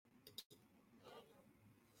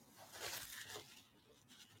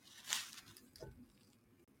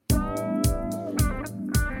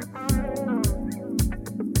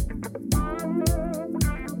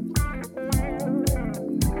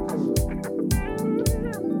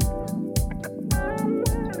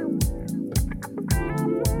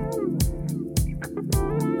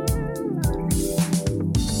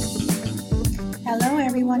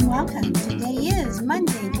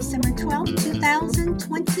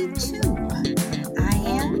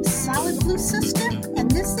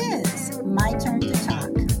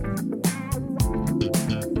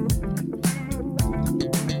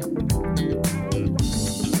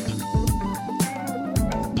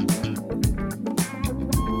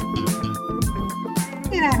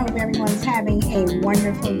hope everyone's having a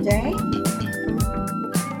wonderful day.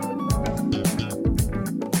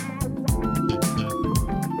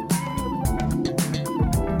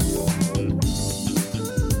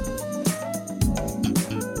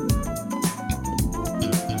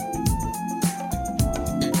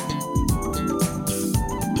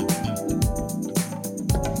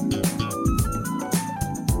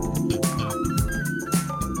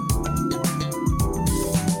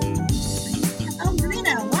 Oh,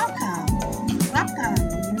 Marina, welcome.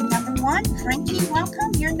 Welcome. Number one, Frankie,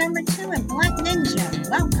 welcome. You're number two, and Black Ninja,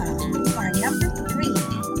 welcome. You are number three.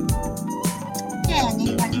 And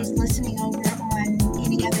anyone who's listening over on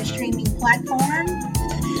any other streaming platform,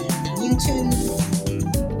 YouTube,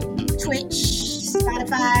 Twitch,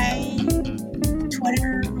 Spotify,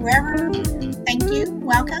 Twitter, wherever, thank you.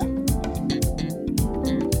 Welcome.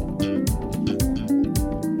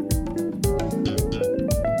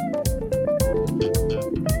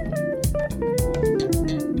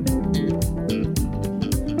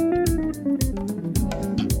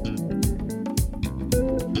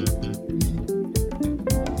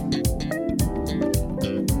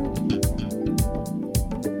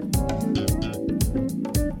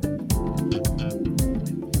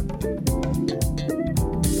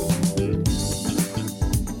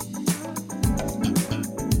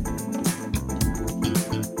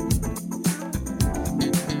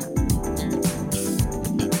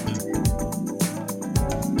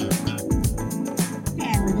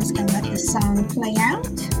 And we're just going to let the song play out.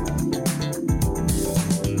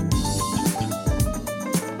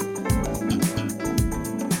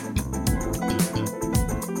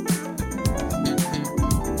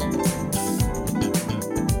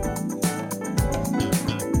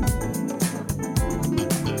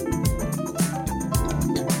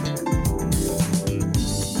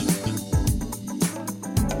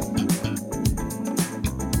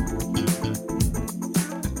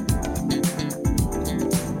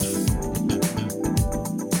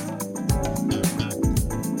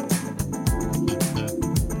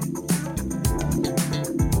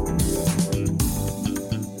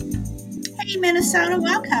 Hey, Minnesota,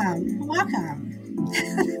 welcome. Welcome.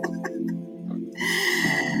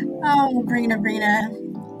 Oh, Brina.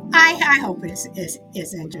 I hope it's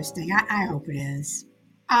interesting. I hope it is.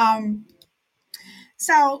 Um,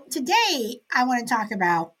 so today I want to talk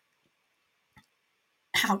about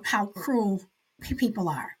how cruel people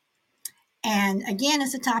are. And again,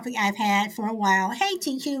 it's a topic I've had for a while. Hey,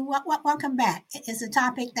 TQ, welcome back. It's a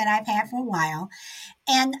topic that I've had for a while.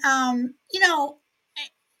 And,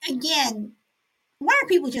 again, why are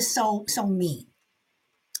people just so mean?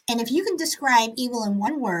 And if you can describe evil in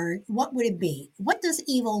one word, what would it be? What does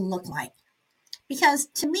evil look like? Because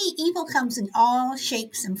to me, evil comes in all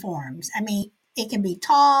shapes and forms. I mean, it can be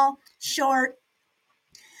tall, short,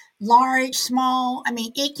 large, small. I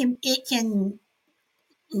mean, it can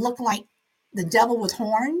look like the devil with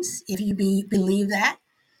horns if you believe that.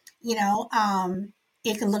 You know,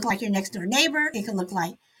 it can look like your next door neighbor. It can look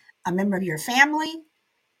like a member of your family.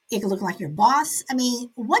 It can look like your boss. I mean,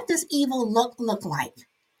 what does evil look like?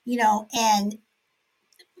 And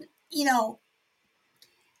you know,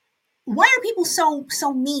 why are people so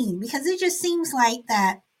mean? Because it just seems like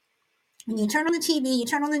that when you turn on the TV, you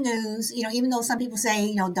turn on the news, even though some people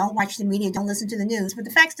say, don't watch the media, don't listen to the news, but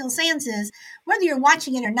the fact still stands is whether you're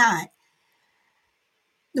watching it or not,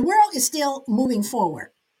 the world is still moving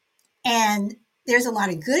forward. And there's a lot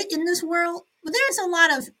of good in this world, but there's a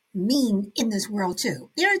lot of mean in this world too.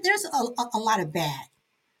 There's a lot of bad.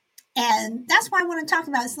 And that's why I want to talk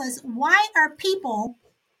about is why are people,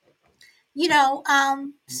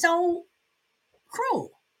 so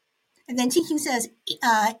cruel? And then TQ says,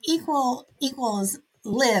 equal equals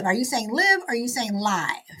live. Are you saying live or are you saying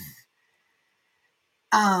live?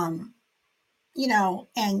 And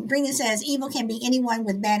Brina says, evil can be anyone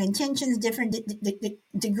with bad intentions, different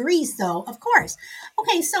degrees, though, of course.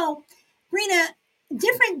 Okay, so Brina,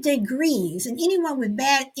 different degrees and anyone with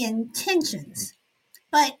bad intentions.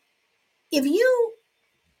 But if you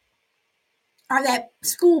are that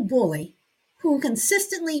school bully who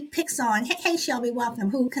consistently picks on, hey, Shelby,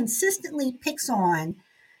 welcome, who consistently picks on,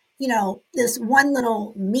 this one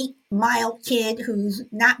little meek, mild kid who's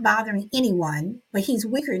not bothering anyone, but he's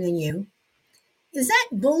weaker than you, is that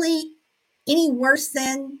bully any worse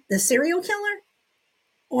than the serial killer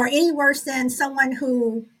or any worse than someone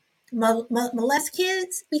who molests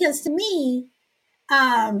kids? Because to me,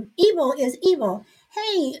 evil is evil.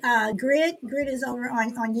 Hey, Grid is over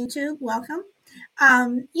on YouTube. Welcome.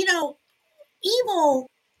 Evil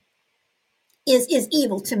is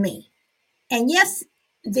evil to me. And yes,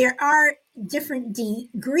 there are different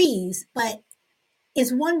degrees, but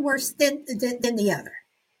is one worse than the other?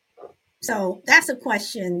 So that's a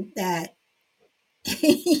question that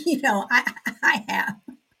I have.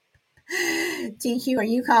 TQ, are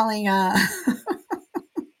you calling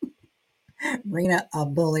Brina a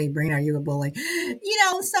bully? Brina, are you a bully?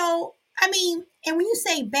 So I mean, and when you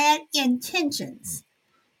say bad intentions,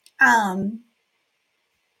 um,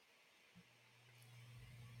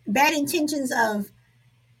 bad intentions of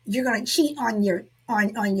you're going to cheat on your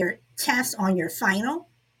test on your final.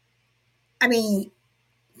 I mean,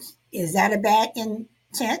 is that a bad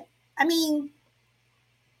intent? I mean,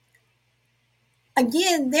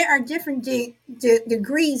 again, there are different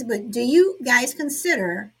degrees, but do you guys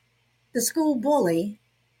consider the school bully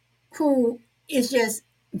who is just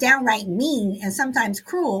downright mean and sometimes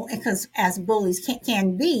cruel, because as bullies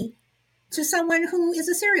can be, to someone who is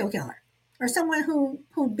a serial killer or someone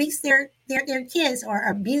who beats their kids or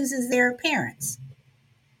abuses their parents?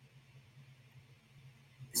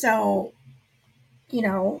 So, you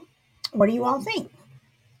know, what do you all think?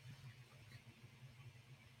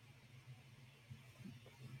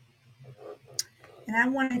 And I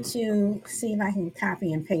wanted to see if I can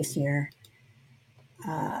copy and paste here.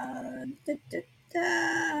 Da, da,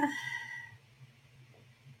 da.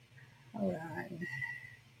 Hold on.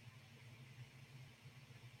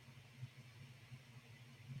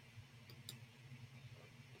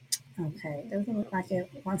 Okay, doesn't look like it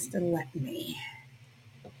wants to let me.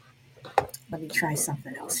 Let me try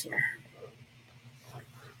something else here.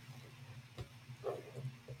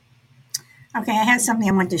 Okay, I had something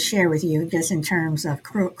I want to share with you just in terms of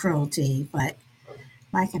cruelty, but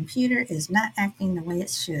my computer is not acting the way it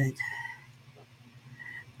should.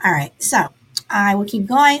 All right, so I will keep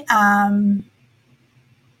going.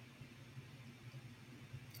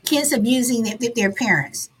 Kids abusing their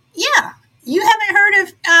parents. Yeah, you haven't heard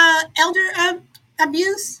of elder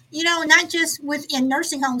abuse? Not just within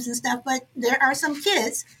nursing homes and stuff, but there are some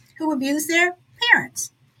kids who abuse their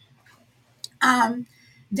parents. Um,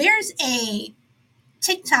 there's a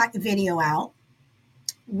TikTok video out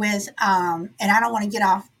with, and I don't want to get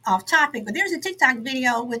off topic, but there's a TikTok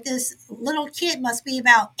video with this little kid, must be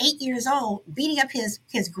about 8 years old, beating up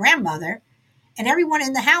his grandmother, and everyone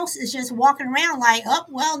in the house is just walking around like, oh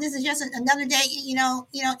well, this is just another day, in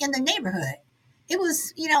the neighborhood. It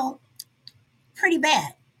was, pretty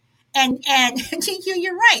bad. And TQ,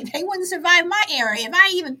 you're right. They wouldn't survive my era if I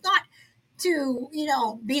even thought to,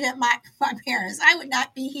 beat up my parents. I would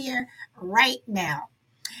not be here right now.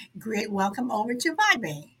 Great welcome over to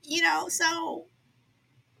Podbay. So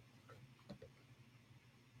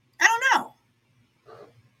I don't know.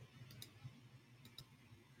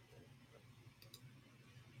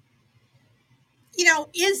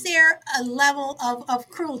 Is there a level of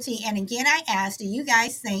cruelty? And again, I asked, do you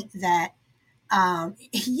guys think that,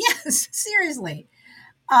 yes, seriously,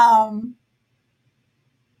 um,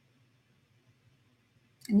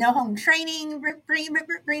 no home training,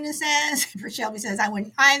 Brina says. Shelby says, I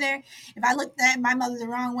wouldn't either. If I looked at my mother the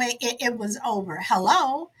wrong way, it was over.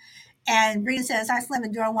 Hello. And Brina says, I slammed the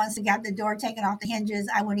door once and got the door taken off the hinges.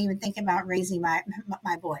 I wouldn't even think about raising my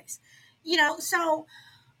voice. So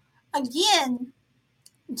again,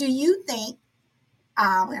 do you think,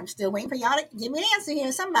 I'm still waiting for y'all to give me an answer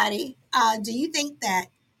here, somebody, do you think that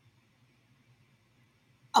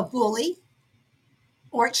a bully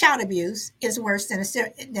or child abuse is worse than a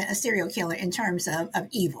serial killer in terms of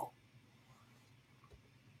evil?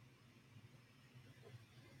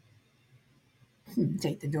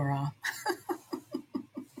 Take the door off.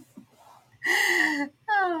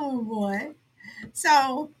 Oh boy.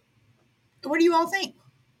 So, what do you all think?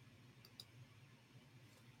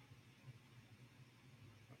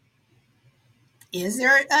 Is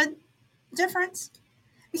there a difference?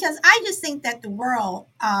 Because I just think that the world,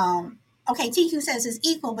 okay, TQ says is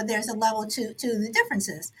equal, but there's a level to the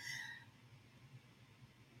differences.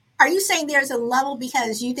 Are you saying there's a level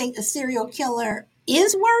because you think a serial killer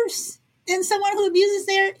is worse than someone who abuses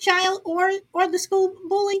their child or the school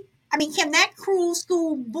bully? I mean, can that cruel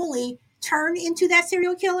school bully turn into that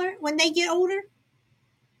serial killer when they get older?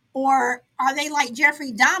 Or are they like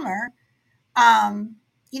Jeffrey Dahmer? Um,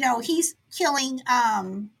 he's killing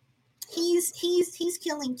he's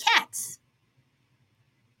killing cats.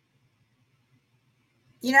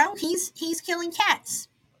 He's killing cats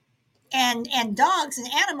and dogs and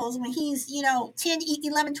animals. When he's 10,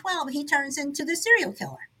 11, 12, he turns into the serial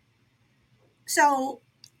killer. So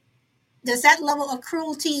does that level of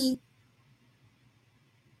cruelty,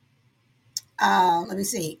 let me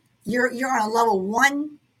see, you're on a level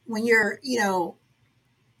 1 when you're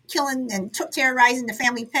killing and terrorizing the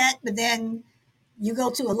family pet, but then you go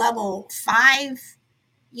to a level 5,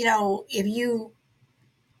 if you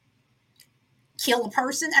kill a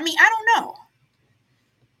person. I mean, I don't know.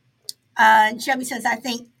 Shelby says, I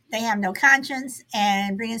think they have no conscience.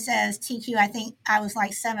 And Brina says, TQ, I think I was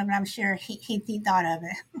like 7, but I'm sure he thought of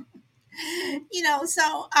it.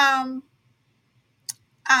 So um,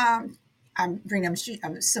 I'm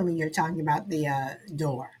assuming you're talking about the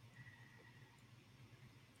door.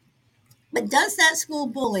 But does that school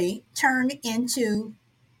bully turn into,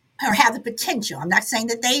 or have the potential? I'm not saying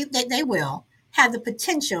that they will have the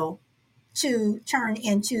potential to turn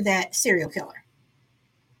into that serial killer.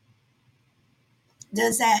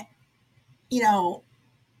 Does that, you know,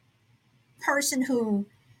 person who,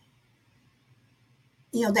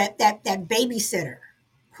 that babysitter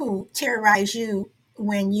who terrorized you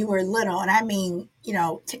when you were little, and I mean,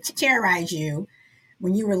 terrorize you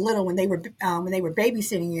when you were little, when they were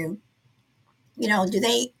babysitting you, do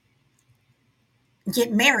they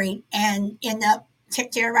get married and end up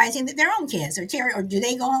terrorizing their own kids, or do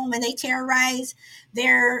they go home and they terrorize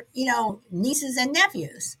their nieces and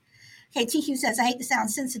nephews? Okay, TQ says, I hate to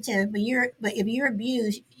sound sensitive, but if you're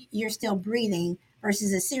abused, you're still breathing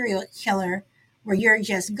versus a serial killer where you're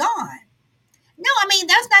just gone. No, I mean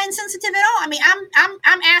that's not insensitive at all. I mean,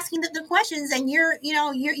 I'm asking the questions, and you're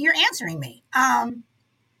answering me.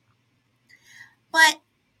 But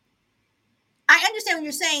I understand what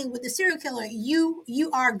you're saying with the serial killer. You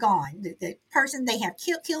are gone. The person they have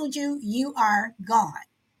killed you. You are gone.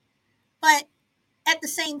 But at the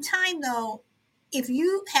same time, though, if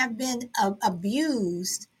you have been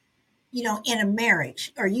abused, in a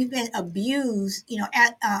marriage, or you've been abused,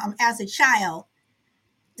 as a child,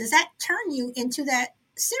 does that turn you into that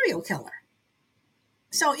serial killer?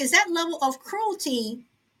 So is that level of cruelty,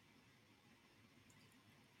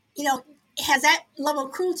 you know, has that level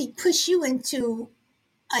of cruelty pushed you into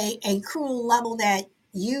a cruel level that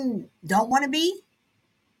you don't want to be?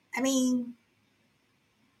 I mean,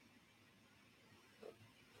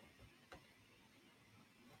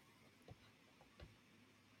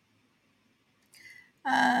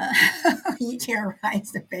 uh, you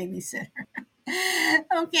terrorize the babysitter.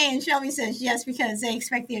 Okay, and Shelby says yes, because they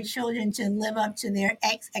expect their children to live up to their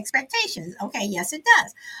expectations. Okay, yes, it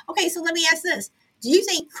does. Okay, so let me ask this: do you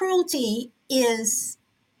think cruelty is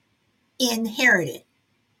inherited?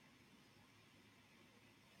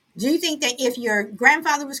 Do you think that if your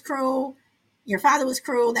grandfather was cruel, your father was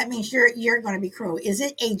cruel, that means you're going to be cruel? Is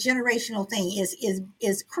it a generational thing?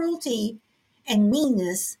 Is cruelty and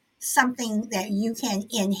meanness something that you can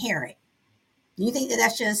inherit? Do you think that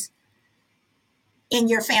that's just in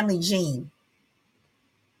your family gene?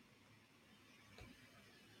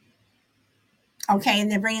 Okay, and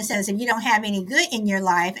then Brandon says, if you don't have any good in your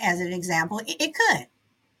life, as an example, it could.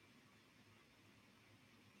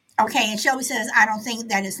 Okay, and Shelby says, I don't think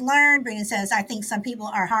that is learned. Brandon says, I think some people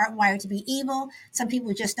are hardwired to be evil. Some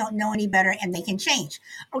people just don't know any better and they can change.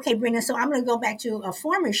 Okay, Brandon, so I'm going to go back to a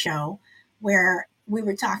former show where we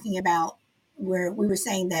were talking about, where we were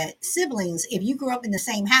saying that siblings, if you grew up in the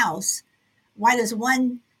same house, why does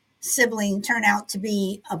one sibling turn out to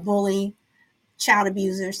be a bully, child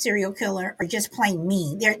abuser, serial killer, or just plain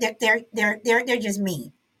mean? They're just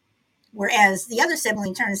mean. Whereas the other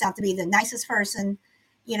sibling turns out to be the nicest person,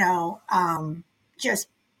 you know, um, just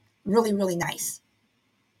really, really nice.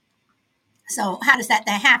 So how does that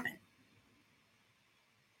happen?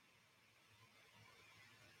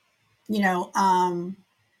 You know,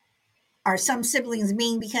 are some siblings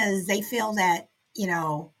mean because they feel that,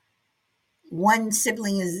 one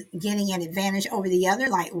sibling is getting an advantage over the other?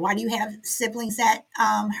 Like, why do you have siblings that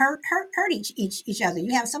hurt each other?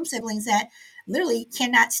 You have some siblings that literally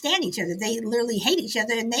cannot stand each other. They literally hate each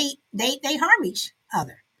other, and they harm each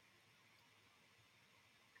other.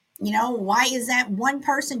 Why is that one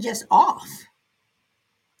person just off?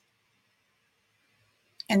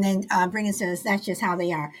 And then Brina says that's just how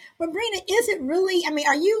they are. But Brina, is it really? I mean,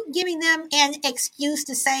 are you giving them an excuse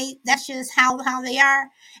to say that's just how they are?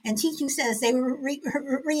 And TQ says they were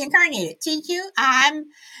reincarnated. TQ,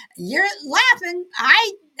 you're laughing.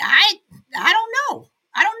 I don't know.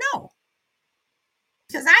 I don't know,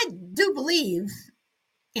 because I do believe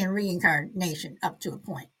in reincarnation up to a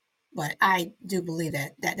point, but I do believe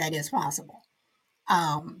that is possible.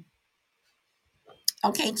 Um,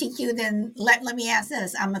 Okay, TQ, then let me ask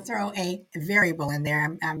this. I'm going to throw a variable in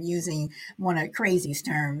there. I'm using one of Crazy's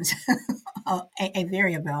terms, a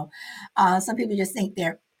variable. Some people just think they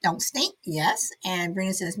don't stink. Yes. And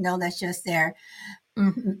Brina says, no, that's just their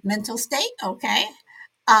mental state. Okay.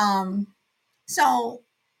 Um, so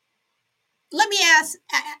let me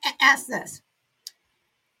ask this.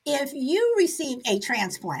 If you received a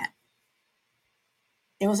transplant,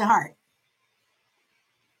 it was a heart.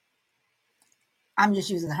 I'm just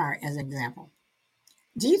using the heart as an example.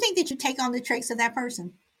 Do you think that you take on the traits of that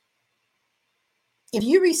person? If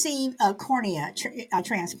you receive a cornea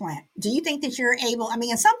transplant, do you think that you're able? I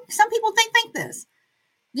mean, and some people think this.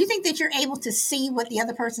 Do you think that you're able to see what the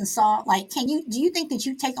other person saw? Like, can you? Do you think that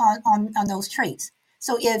you take on those traits?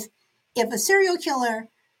 So if a serial killer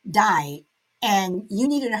died and you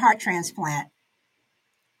needed a heart transplant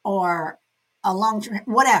or a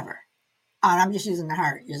whatever, I'm just using the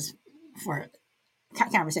heart just for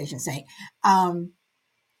conversation's sake. Um,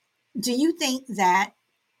 do you think that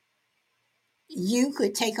you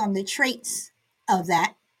could take on the traits of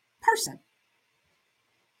that person?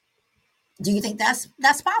 Do you think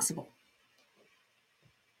that's possible?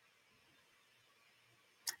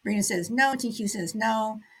 Rena says no. TQ says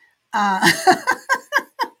no. Rena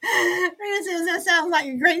says that sounds like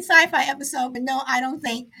a great sci-fi episode, but no, I don't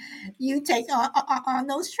think you take on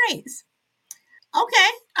those traits. Okay,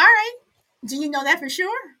 all right. Do you know that for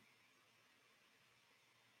sure?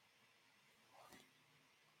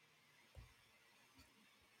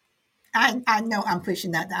 I know I'm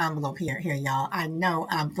pushing the envelope here, y'all. I know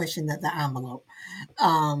I'm pushing the envelope.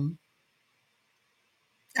 Um,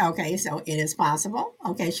 okay, so it is possible.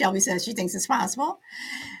 Okay, Shelby says she thinks it's possible.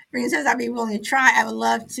 Rena says I'd be willing to try. I would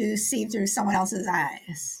love to see through someone else's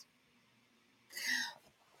eyes.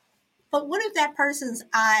 But what if that person's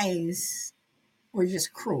eyes were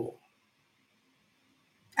just cruel?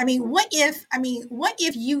 What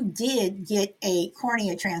if you did get a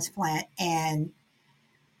cornea transplant and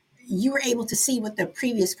you were able to see what the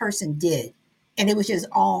previous person did and it was just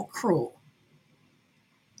all cruel?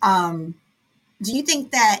 Um, do you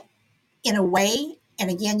think that in a way, and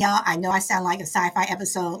again, y'all, I know I sound like a sci-fi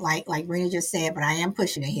episode, like Rena just said, but I am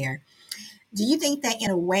pushing it here. Do you think that in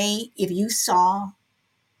a way, if you saw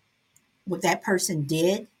what that person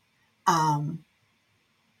did, um,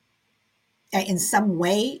 that in some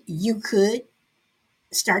way you could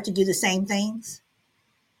start to do the same things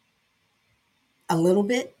a little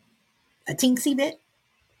bit, a teensy bit?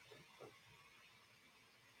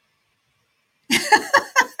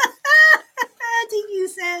 TQ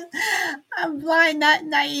says, I'm blind, not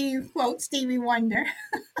naive, quote Stevie Wonder.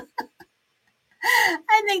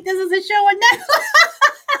 I think this is a show on Netflix.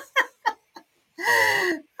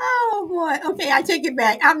 Oh boy. Okay, I take it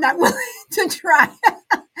back. I'm not willing to try.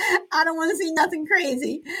 I don't want to see nothing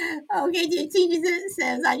crazy. Okay, TQ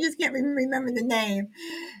says, I just can't remember the name.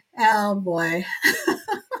 Oh boy.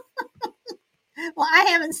 Well, I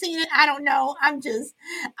haven't seen it. I don't know. I'm just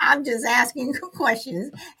asking questions.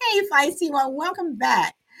 Hey, Feisty One, welcome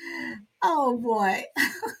back. Oh boy.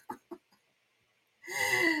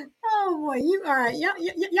 Oh boy, you all right?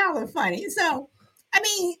 Y'all are funny. So, I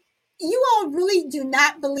mean, you all really do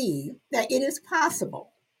not believe that it is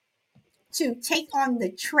possible to take on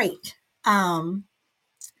the trait,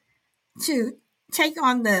 to take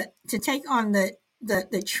on the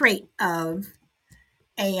trait of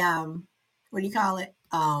a what do you call it?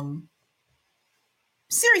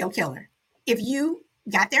 Serial killer. If you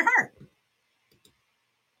got their heart.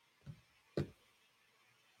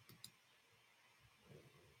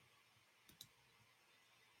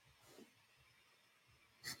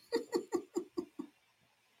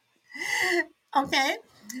 Okay,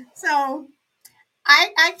 so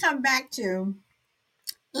I come back to,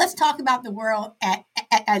 let's talk about the world at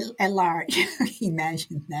large.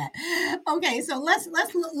 Imagine that. Okay, so let's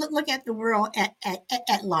look at the world at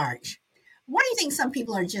large. Why do you think some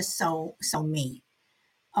people are just so mean?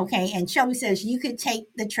 Okay, and Shelby says you could take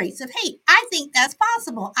the traits of hate. I think that's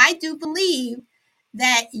possible. I do believe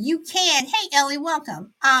that you can. Hey, Ellie,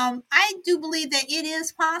 welcome. I do believe that it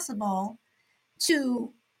is possible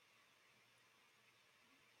to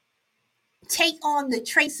take on the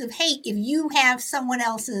traits of hate if you have someone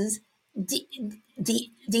else's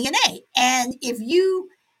DNA. And if you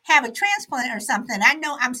have a transplant or something, I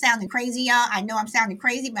know I'm sounding crazy, y'all. I know I'm sounding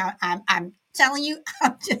crazy, but I'm telling you,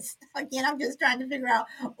 I'm just trying to figure out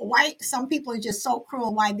why some people are just so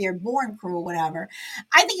cruel, why they're born cruel, whatever.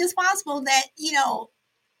 I think it's possible that,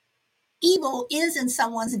 evil is in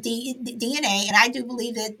someone's DNA, and I do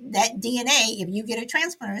believe that DNA, if you get a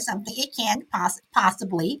transplant or something, it can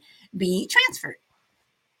possibly be transferred.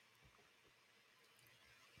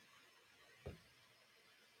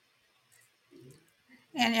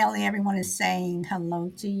 And Ellie, everyone is saying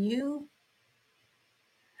hello to you.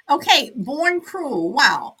 Okay, born cruel.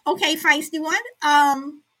 Wow. Okay, feisty one.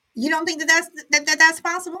 You don't think that's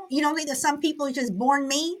possible? You don't think that some people are just born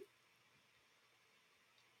mean?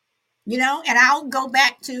 And I'll go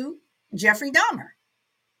back to Jeffrey Dahmer.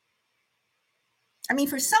 I mean,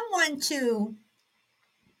 for a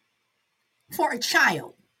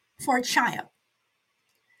child, for a child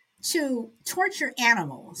to torture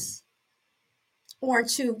animals or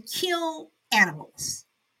to kill animals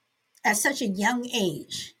at such a young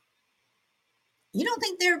age, you don't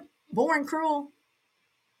think they're born cruel?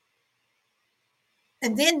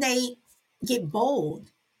 And then they get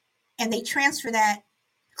bold and they transfer that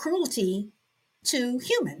cruelty to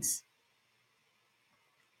humans.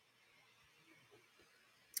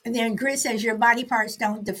 And then Grit says your body parts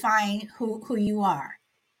don't define who you are.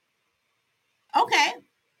 Okay.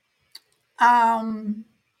 Um,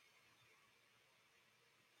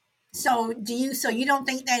 so you don't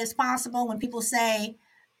think that is possible when people say,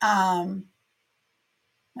 um,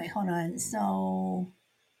 wait, hold on. So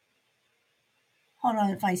hold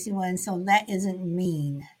on if I see one. So that isn't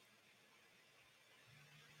mean.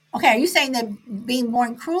 Okay, are you saying that being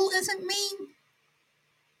born cruel isn't mean?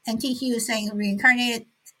 And TQ is saying reincarnated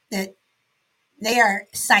that they are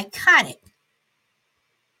psychotic.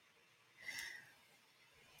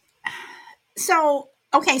 So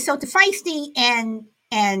okay, so to feisty and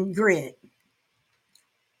Grit.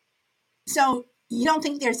 So you don't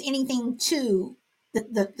think there's anything to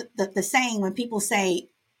the saying when people say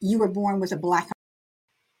you were born with a black heart?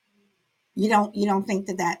 You don't think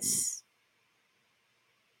that that's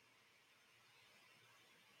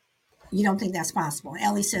you don't think that's possible.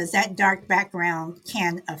 Ellie says that dark background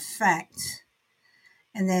can affect.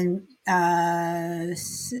 And then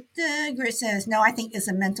Grit says, no, I think it's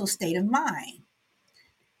a mental state of mind.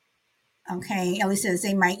 Okay, Ellie says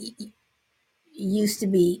they might used to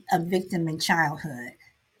be a victim in childhood.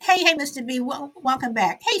 Hey, Mr. B, welcome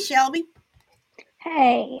back. Hey, Shelby.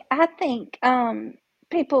 Hey, I think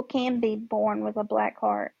people can be born with a black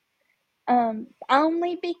heart.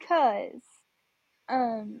 Only because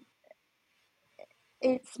um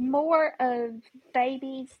it's more of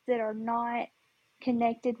babies that are not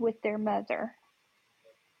connected with their mother.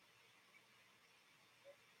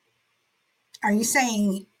 Are you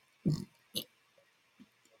saying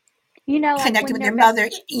Like connected when with they're their mother?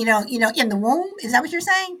 In the womb. Is that what you're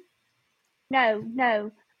saying?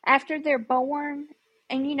 no, after they're born,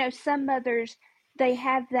 and some mothers, they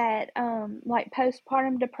have that like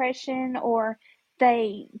postpartum depression, or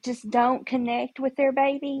they just don't connect with their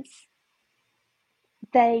babies.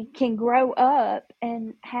 They can grow up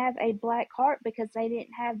and have a black heart because they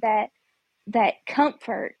didn't have that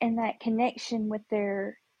comfort and that connection with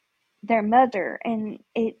their mother, and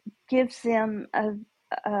it gives them a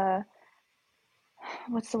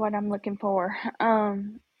what's the word I'm looking for,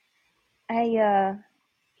 a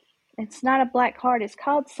it's not a black heart, it's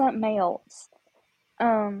called something else,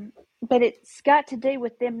 but it's got to do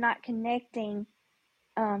with them not connecting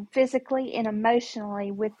physically and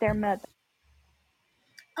emotionally with their mother.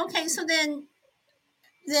 Okay, so then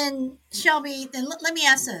Shelby, then let me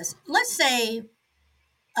ask this. Let's say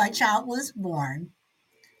a child was born.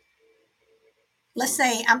 Let's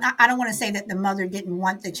say I don't want to say that the mother didn't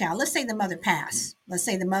want the child. Let's say the mother passed. Let's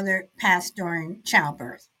say the mother passed during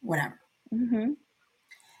childbirth, whatever. Hmm.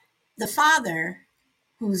 The father,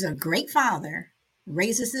 who's a great father,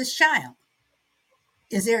 raises this child.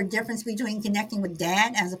 Is there a difference between connecting with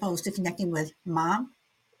dad as opposed to connecting with mom?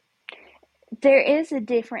 There is a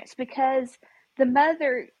difference because the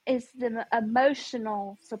mother is the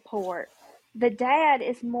emotional support. The dad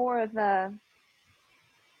is more of a,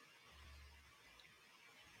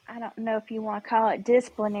 I don't know if you want to call it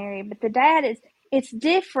disciplinary, but the dad is, it's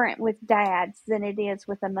different with dads than it is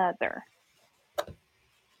with a mother.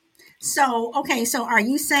 So, okay, so are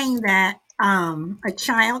you saying that a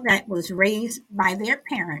child that was raised by their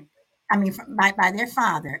parent, I mean, by their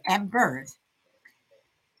father at birth,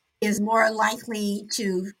 is more likely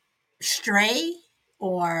to stray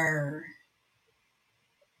or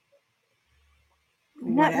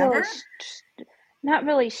Not really, whatever? not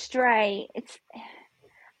really stray. It's,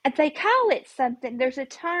 they call it something. There's a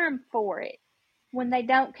term for it when they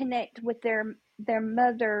don't connect with their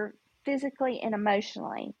mother physically and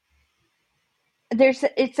emotionally.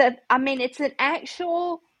 I mean, it's an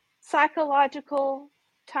actual psychological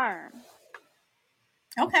term.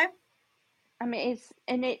 Okay. I mean,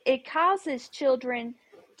 it causes children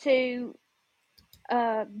to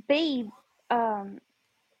be um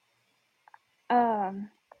um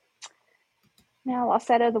now I lost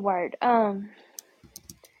that other word,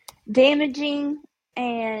 damaging,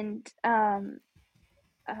 and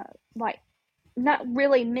uh, like not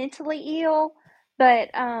really mentally ill, but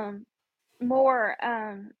more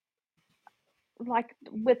like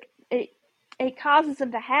with it. It causes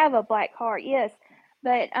them to have a black heart, yes,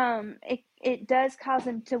 but it does cause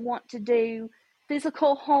them to want to do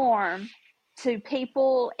physical harm to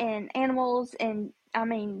people and animals, and I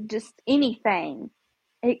mean just anything.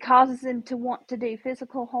 it causes them to want to do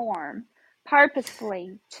physical harm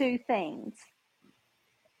purposefully to things.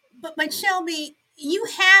 But Shelby, you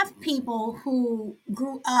have people who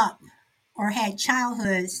grew up or had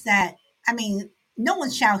childhoods that, I mean, no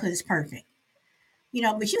one's childhood is perfect,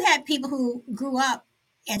 but you had people who grew up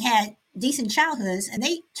and had decent childhoods and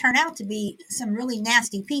they turn out to be some really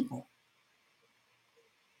nasty people.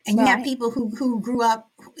 And you have Right. people who grew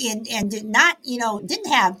up in and did not, didn't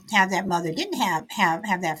have that mother, didn't have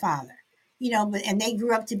that father, but and they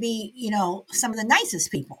grew up to be, some of the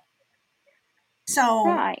nicest people. So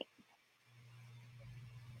Right.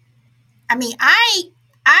 I mean,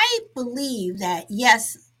 I believe that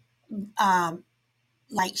yes, um,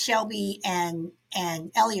 like Shelby and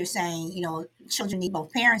Ellie are saying, children need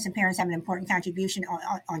both parents, and parents have an important contribution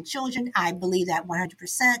on children. I believe that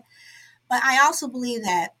 100%. But I also believe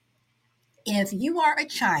that if you are a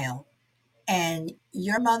child and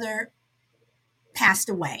your mother passed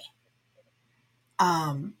away,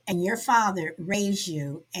 and your father raised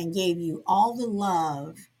you and gave you all the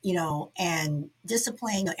love, and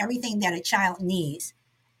discipline, or everything that a child needs,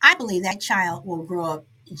 I believe that child will grow up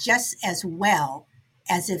just as well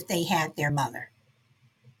as if they had their mother.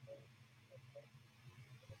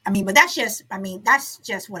 But that's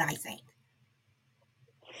just what I think.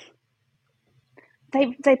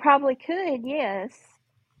 They probably could, yes.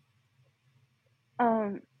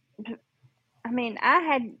 Um, I mean,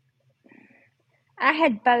 I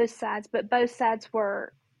had both sides, but both sides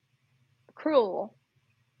were cruel.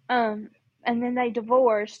 Um, and then they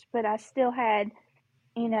divorced, but I still had,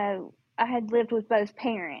 I had lived with both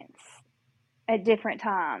parents at different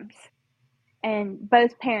times, and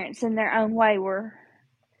both parents in their own way were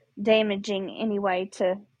damaging anyway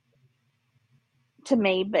to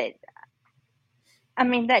me. But I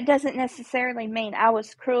mean, that doesn't necessarily mean I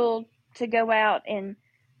was cruel to go out and,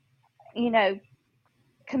 you know,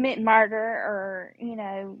 commit murder or,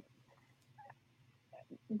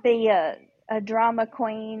 be a drama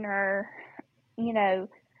queen or, you know,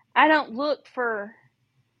 I don't look for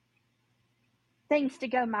things to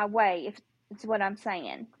go my way, if it's what I'm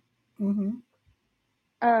saying. Hmm.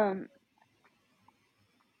 Um,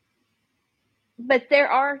 but there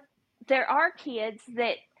are kids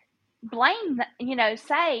that blame,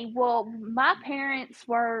 say, well, my parents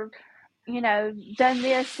were, done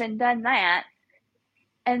this and done that,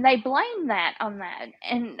 and they blame that on that.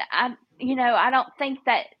 And I don't think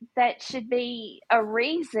that that should be a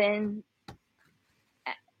reason,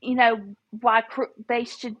 why they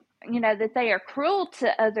should, that they are cruel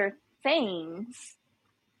to other things.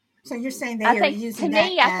 So you're saying I they are think, to using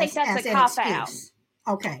that me, I think that's a as an cop out. excuse?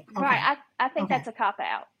 Okay, Right. okay, I think okay, that's a cop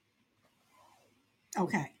out.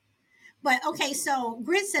 okay. But okay, so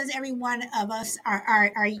Grid says every one of us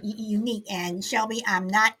are unique. And Shelby, I'm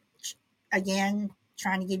not, again,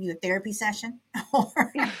 trying to give you a therapy session, or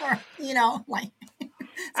like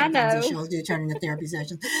I sometimes these know. shows do turn into therapy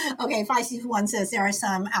sessions. Okay, Feisty One says there are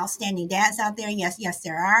some outstanding dads out there. Yes, yes,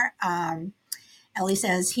 there are. Ellie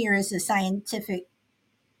says here is a scientific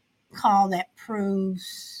call that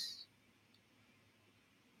proves.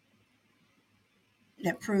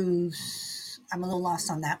 I'm a little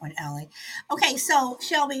lost on that one, Ellie. Okay, so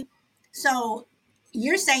Shelby, so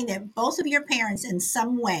you're saying that both of your parents in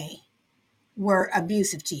some way were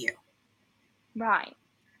abusive to you. Right.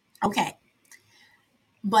 Okay,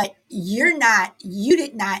 but you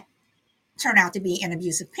did not turn out to be an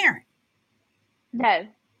abusive parent. No.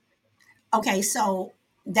 Okay, so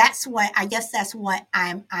that's what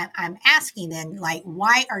I'm asking then. Like,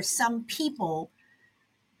 why are some people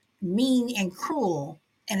mean and cruel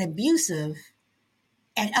and abusive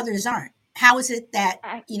and others aren't? How is it that,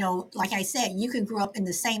 I, like I said, you can grow up in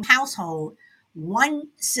the same household? One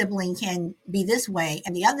sibling can be this way,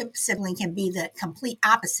 and the other sibling can be the complete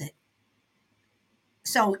opposite.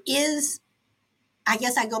 So, I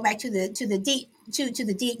guess I go back to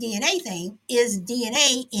the DNA thing. Is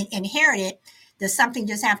DNA inherited? Does something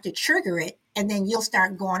just have to trigger it, and then you'll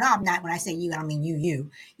start going off? Not when I say you, I mean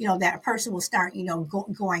that a person will start,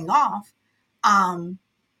 going off. Um,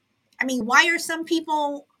 why are some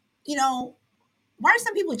people, you know, why are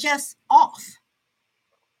some people just off?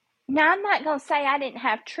 Now, I'm not going to say I didn't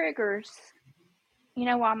have triggers,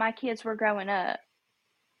 while my kids were growing up,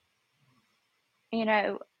 you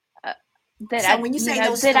know, uh, So when you say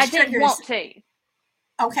those that I those didn't triggers, want to.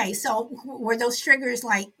 okay, so were those triggers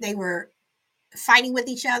like they were fighting with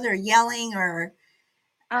each other, yelling, or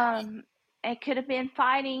Um, it could have been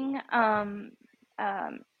fighting, um,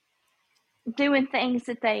 doing things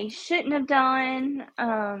that they shouldn't have done.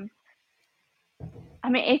 I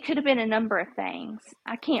mean, it could have been a number of things.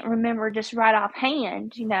 I can't remember just right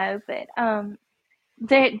offhand, but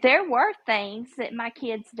there were things that my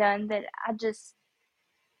kids done that I just,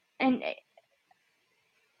 and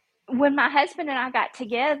when my husband and I got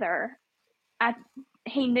together, I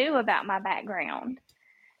he knew about my background.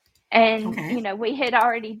 And, Okay. we had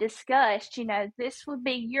already discussed, this would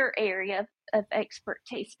be your area of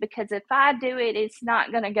expertise, because if I do it, it's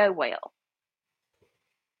not going to go well,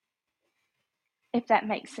 if that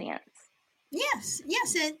makes sense. Yes,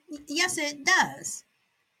 it does.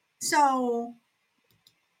 So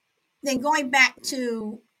then going back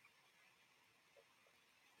to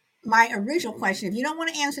my original question, if you don't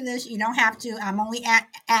want to answer this, you don't have to. I'm only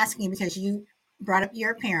asking because you brought up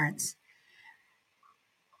your parents.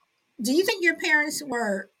 Do you think your parents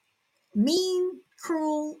were mean,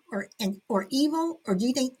 cruel, or evil, or do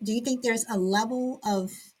you think there's a level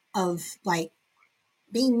of like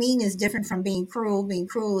being mean is different from being cruel, being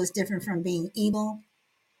cruel is different from being evil?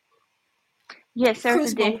 Yes, there's a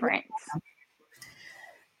Crucible. difference.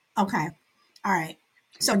 Okay, all right.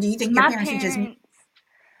 So do you think your My parents are just parents,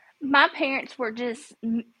 my parents were just,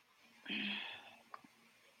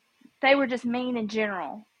 they were just mean in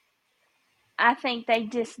general. I think they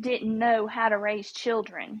just didn't know how to raise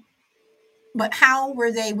children. But how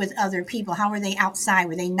were they with other people? How were they outside?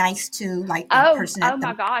 Were they nice to like the Oh, person oh at the?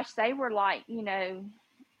 my gosh, they were like,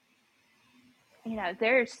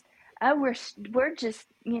 there's, oh, we're just,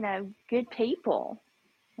 good people.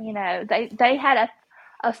 They had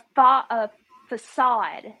a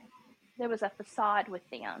facade. There was a facade with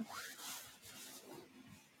them.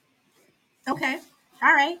 Okay,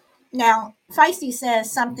 all right. Now, Feisty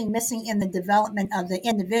says something missing in the development of the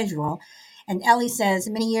individual. And Ellie says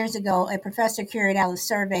many years ago, a professor carried out a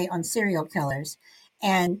survey on serial killers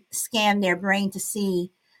and scanned their brain to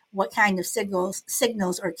see what kind of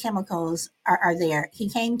signals or chemicals are there. He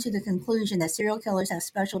came to the conclusion that serial killers have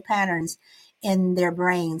special patterns in their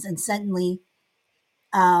brains, and suddenly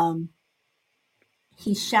um,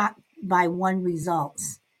 he's shocked by one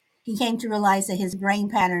results. He came to realize that his brain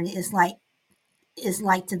pattern is like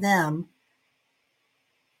to them,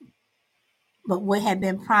 but what had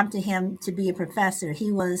been prompted him to be a professor.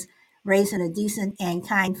 He was raised in a decent and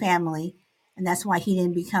kind family, and that's why he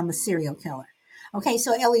didn't become a serial killer. Okay,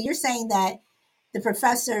 so Ellie, you're saying that the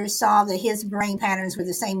professor saw that his brain patterns were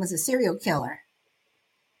the same as a serial killer.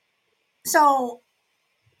 So,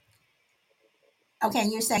 okay,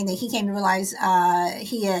 you're saying that he came to realize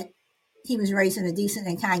he was raised in a decent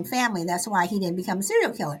and kind family. That's why he didn't become a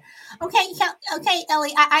serial killer. Okay, okay,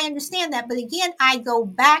 Ellie, I understand that, but again, I go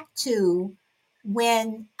back to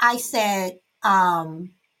when I said,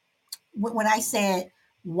 when I said,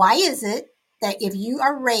 why is it that if you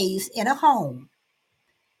are raised in a home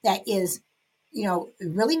that is,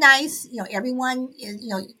 really nice, everyone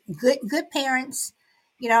is, good parents,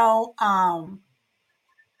 you know, um,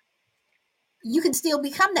 you can still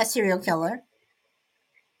become that serial killer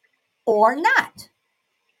or not,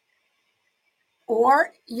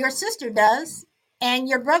 or your sister does and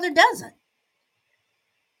your brother doesn't.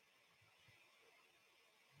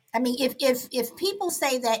 I mean, if people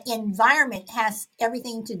say that environment has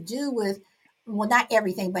everything to do with, well, not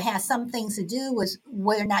everything, but has some things to do with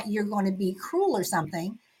whether or not you're going to be cruel or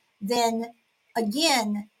something, then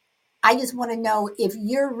again, I just want to know if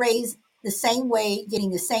you're raised the same way, getting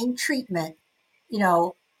the same treatment, you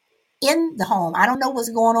know, in the home. I don't know what's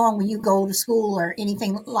going on when you go to school or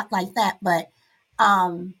anything like that, but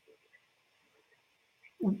um,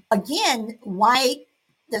 again, why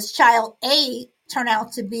does child A turn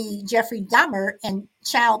out to be Jeffrey Dahmer and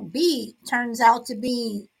child B turns out to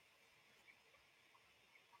be,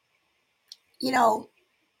 you know,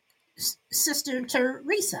 Sister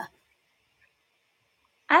Teresa?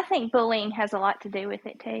 I think bullying has a lot to do with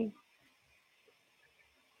it too.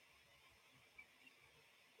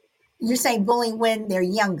 You're saying bullying when they're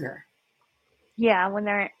younger. Yeah, when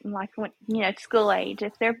they're like, when, school age,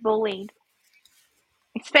 if they're bullied,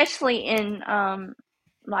 especially in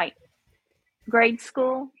like grade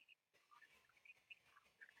school,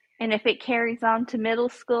 and if it carries on to middle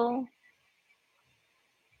school,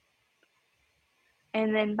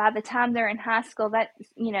 and then by the time they're in high school,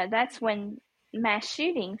 that's when mass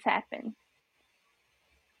shootings happen.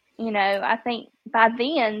 I think by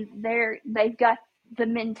then they've got the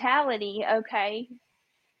mentality, okay,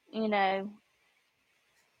 you know,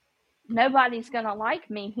 nobody's going to like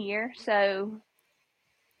me here, so,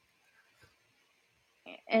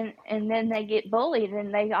 and then they get bullied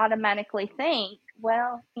and they automatically think,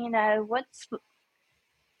 well, what's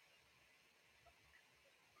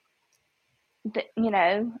you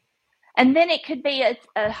know and then it could be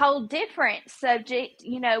a whole different subject,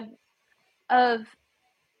 of,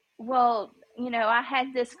 well, I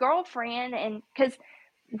had this girlfriend, and because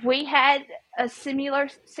we had a similar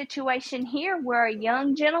situation here where a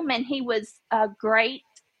young gentleman, he was a great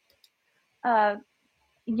uh,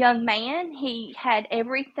 young man. He had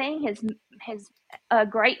everything, his a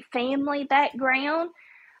great family background,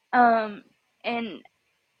 um, and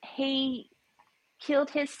he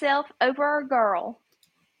killed himself over a girl.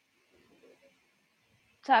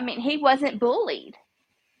 So I mean, he wasn't bullied.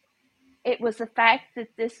 It was the fact that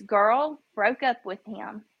this girl broke up with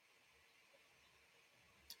him.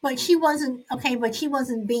 But she wasn't okay. But she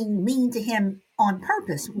wasn't being mean to him on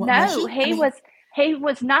purpose, was No, she? I mean, he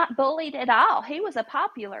was not bullied at all. He was a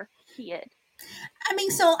popular kid.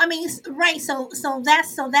 right.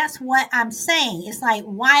 So that's what I'm saying. It's like,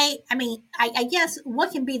 why? I mean, I guess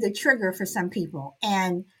what can be the trigger for some people,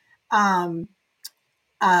 and um,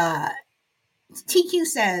 uh, TQ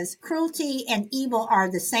says cruelty and evil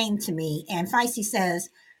are the same to me, and Feisty says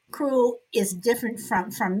cruel is different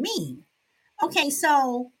from mean. Okay,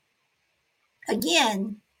 so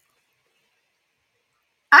again,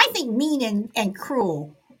 I think mean and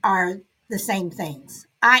cruel are the same things.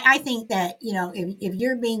 I think that, if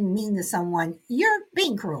you're being mean to someone, you're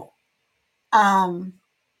being cruel. Um,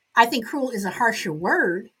 I think cruel is a harsher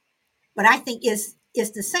word, but I think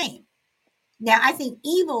it's the same. Now, I think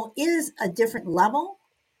evil is a different level,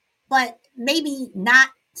 but maybe not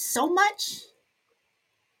so much.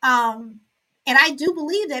 And I do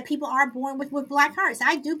believe that people are born with black hearts.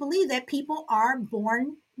 I do believe that people are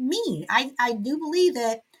born mean. I do believe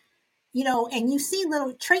that, and you see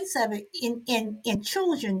little traits of it in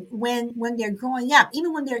children when they're growing up,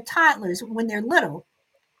 even when they're toddlers, when they're little.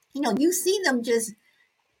 You see them just,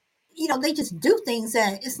 they just do things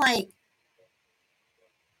that it's like,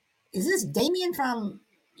 is this Damien from,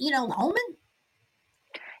 The Omen?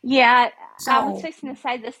 Yeah, I was So, fixing to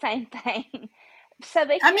say the same thing. So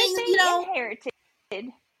they I could mean, be inherited.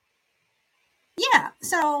 yeah.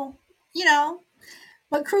 So, you know,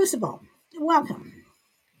 but Crucible, welcome.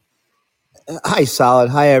 Hi, Solid.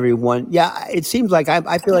 Hi, everyone. Yeah, it seems like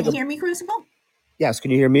I feel Can like you hear me, Crucible? yes.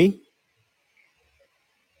 Can you hear me?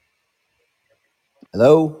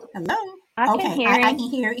 Hello. Hello. I can Okay, hear I him. can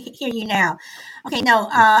hear you now. Okay, no,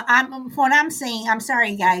 I'm from what I'm seeing. I'm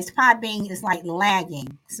sorry, guys. Podbean is like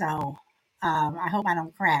lagging, so I hope I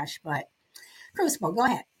don't crash. But Crucible, go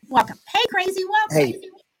ahead. Welcome. Hey, crazy, welcome. Hey,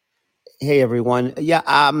 hey, everyone. Yeah.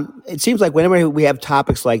 It seems like whenever we have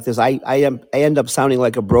topics like this, I end up sounding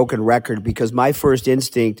like a broken record because my first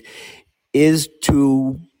instinct is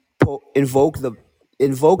to invoke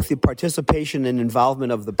the participation and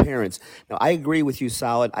involvement of the parents. Now, I agree with you,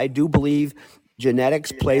 Solid. I do believe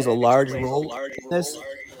genetics plays a large role in this.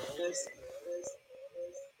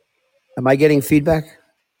 Am I getting feedback?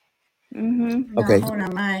 Mm-hmm. No, Okay, hold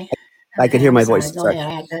on, I can hear I'm my sorry. voice. Go Sorry.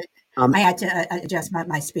 ahead. Um, I had to adjust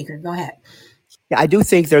my speaker. Go ahead. Yeah, I do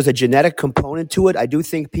think there's a genetic component to it. I do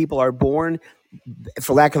think people are born,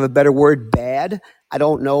 for lack of a better word, bad. I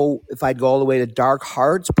don't know if I'd go all the way to dark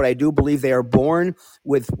hearts, but I do believe they are born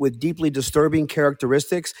with deeply disturbing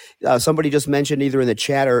characteristics. Somebody just mentioned either in the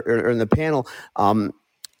chat or in the panel,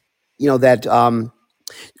 that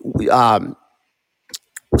we,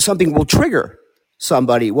 something will trigger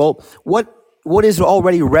somebody. Well, what is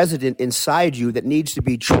already resident inside you that needs to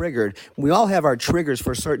be triggered? We all have our triggers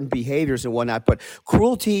for certain behaviors and whatnot, but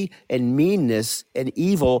cruelty and meanness and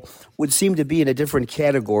evil would seem to be in a different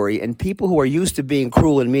category. And people who are used to being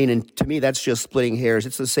cruel and mean, and to me, that's just splitting hairs.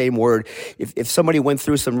 It's the same word. If somebody went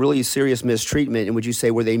through some really serious mistreatment, and would you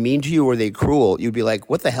say, were they mean to you or were they cruel? You'd be like,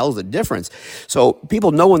 what the hell's the difference? So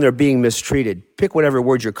people know when they're being mistreated. Pick whatever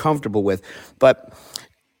word you're comfortable with. But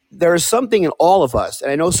there is something in all of us,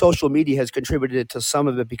 and I know social media has contributed to some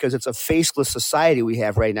of it because it's a faceless society we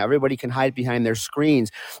have right now. Everybody can hide behind their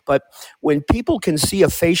screens. But when people can see a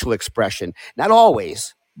facial expression, not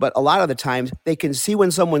always, but a lot of the times, they can see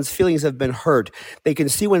when someone's feelings have been hurt. They can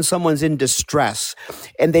see when someone's in distress,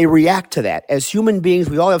 and they react to that. As human beings,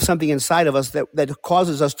 we all have something inside of us that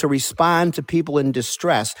causes us to respond to people in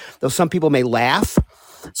distress. Though some people may laugh,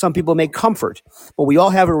 some people may comfort, but we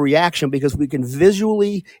all have a reaction because we can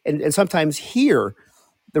visually and sometimes hear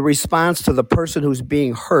the response to the person who's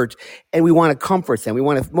being hurt, and we want to comfort them.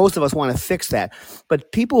 Most of us want to fix that.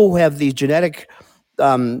 But people who have these genetic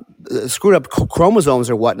screwed up chromosomes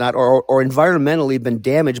or whatnot, or environmentally been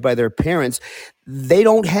damaged by their parents, they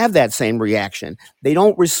don't have that same reaction. They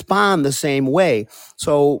don't respond the same way.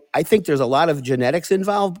 So I think there's a lot of genetics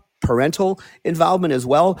involved, parental involvement as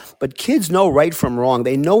well. But kids know right from wrong.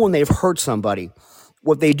 They know when they've hurt somebody.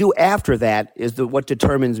 What they do after that is what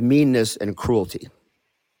determines meanness and cruelty.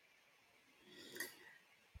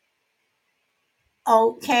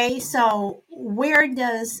 Okay, so where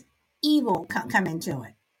does evil come into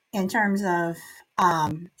it in terms of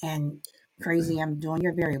and crazy? I'm doing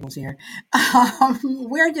your variables here.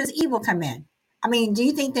 Where does evil come in? I mean, do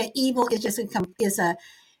you think that evil is just a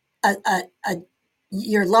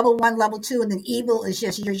you're level one, level two, and then evil is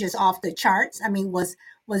just you're just off the charts? I mean, was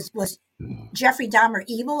Jeffrey Dahmer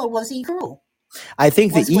evil or was he cruel? I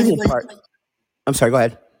think the Was evil part. I'm sorry. Go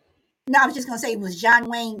ahead. No, I was just gonna say, was John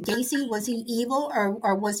Wayne Gacy, was he evil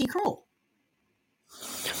or was he cruel?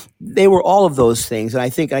 They were all of those things. And I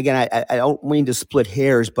think, again, I don't mean to split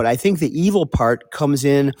hairs, but I think the evil part comes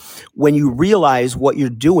in when you realize what you're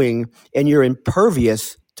doing and you're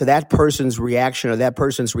impervious to that person's reaction or that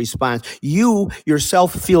person's response. You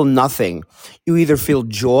yourself feel nothing. You either feel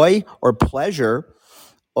joy or pleasure,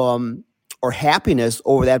 um, or happiness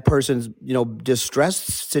over that person's,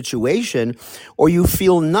 distressed situation, or you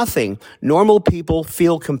feel nothing. Normal people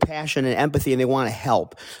feel compassion and empathy and they want to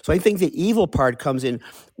help. So I think the evil part comes in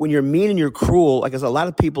when you're mean and you're cruel. Like, a lot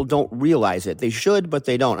of people don't realize it. They should, but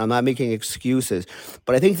they don't. I'm not making excuses.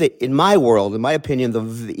 But I think that in my world, in my opinion,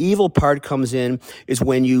 the evil part comes in is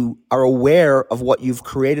when you are aware of what you've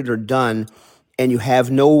created or done and you have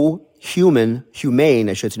no humane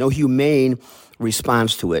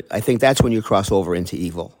response to it. I think that's when you cross over into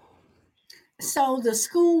evil. So the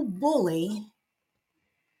school bully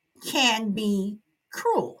can be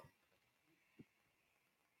cruel.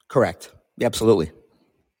 Correct. Absolutely.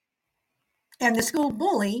 And the school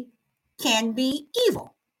bully can be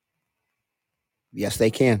evil. Yes, they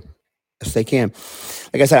can. Yes, they can.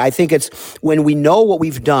 Like I said, I think it's when we know what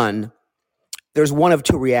we've done, there's one of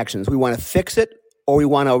two reactions. We want to fix it or we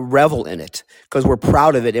want to revel in it because we're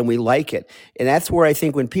proud of it and we like it. And that's where I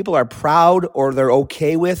think when people are proud or they're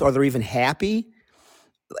okay with or they're even happy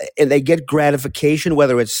and they get gratification,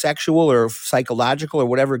 whether it's sexual or psychological or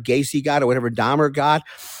whatever Gacy got or whatever Dahmer got,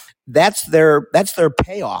 that's their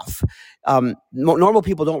payoff. Normal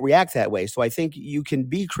people don't react that way. So I think you can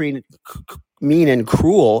be mean and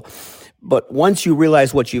cruel, but once you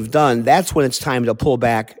realize what you've done, that's when it's time to pull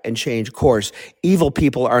back and change course. Evil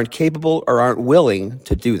people aren't capable or aren't willing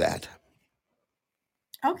to do that.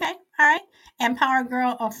 Okay, all right. And Power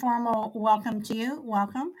Girl, a formal welcome to you.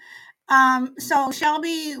 Welcome. So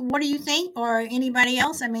Shelby, what do you think, or anybody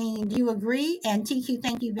else? I mean, do you agree? And TQ,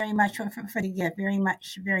 thank you very much for the gift. Very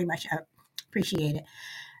much appreciate it.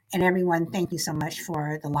 And everyone, thank you so much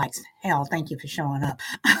for the likes. Hell, thank you for showing up.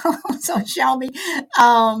 So Shelby,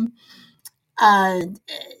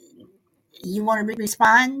 you want to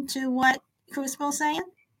respond to what Crucible's saying?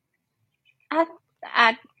 Well,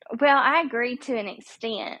 I agree to an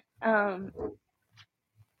extent.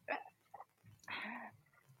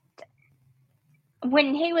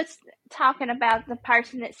 When he was talking about the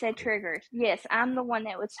person that said triggers, yes, I'm the one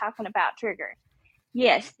that was talking about triggers.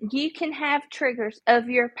 Yes, you can have triggers of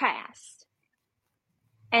your past.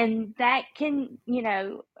 And that can,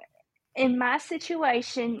 in my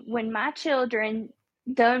situation, when my children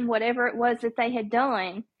done whatever it was that they had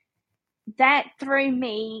done, that threw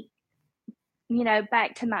me,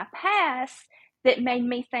 back to my past, that made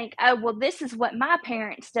me think, oh, well, this is what my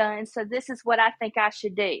parents done, so this is what I think I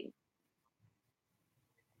should do.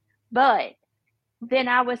 But then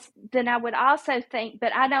I would also think,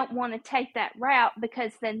 but I don't want to take that route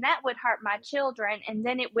because then that would hurt my children and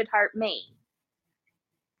then it would hurt me.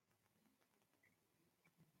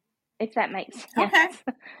 If that makes sense. Okay.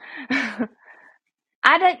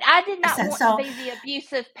 I did not want to be the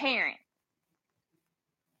abusive parent.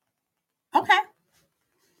 Okay.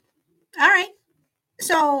 All right.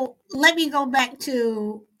 So let me go back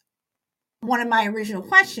to one of my original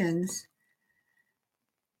questions.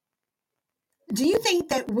 Do you think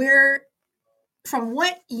that we're, from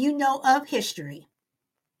what you know of history,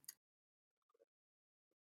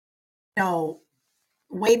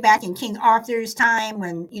 way back in King Arthur's time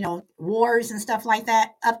when, wars and stuff like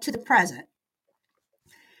that, up to the present,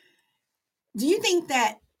 do you think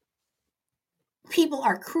that people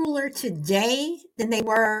are crueler today than they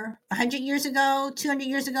were 100 years ago, 200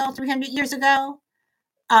 years ago, 300 years ago?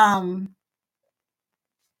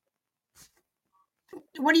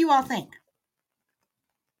 What do you all think?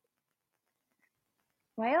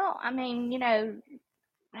 Well, I mean,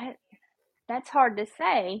 that's hard to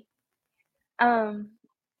say.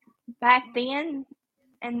 Back then,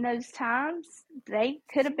 in those times, they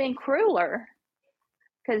could have been crueler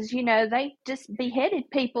because, they just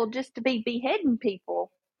beheaded people just to be beheading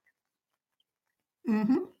people.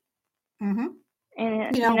 Mm-hmm. Mm-hmm.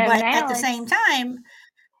 And, but at the same time,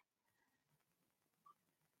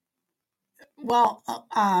 well,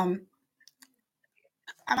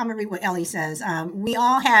 I'm going to read what Ellie says. We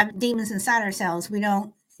all have demons inside ourselves. We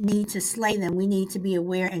don't need to slay them. We need to be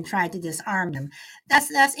aware and try to disarm them.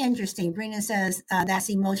 That's interesting. Brina says that's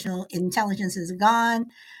emotional intelligence is gone.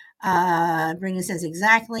 Brina says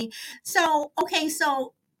exactly. So, okay,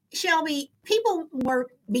 so Shelby, people were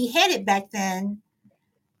beheaded back then,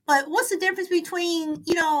 but what's the difference between,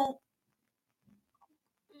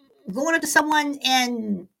 going up to someone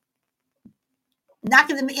and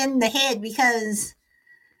knocking them in the head because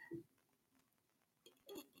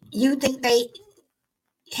you think they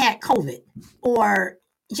had COVID, or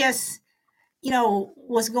just,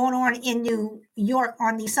 what's going on in New York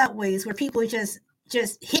on these subways where people are just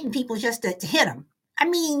hitting people just to hit them. I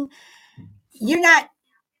mean, you're not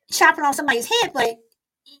chopping off somebody's head, but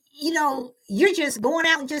you're just going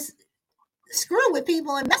out and just screwing with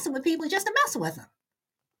people and messing with people just to mess with them.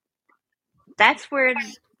 That's where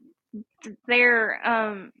they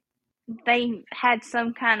had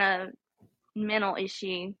some kind of mental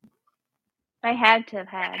issue. They had to have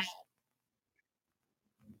had.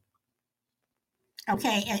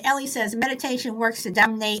 Okay, and Ellie says meditation works to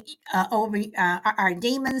dominate over our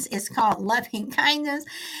demons. It's called loving kindness.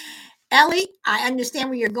 Ellie, I understand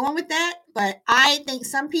where you're going with that, but I think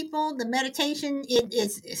some people, the meditation,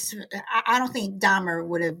 I don't think Dahmer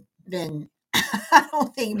would have been, I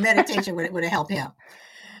don't think meditation would have helped him.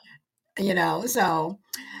 So,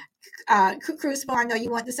 Crucible, I know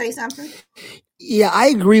you want to say something. Yeah, I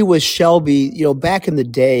agree with Shelby. Back in the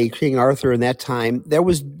day, King Arthur in that time, there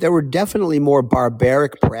were definitely more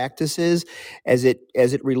barbaric practices as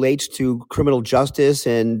it relates to criminal justice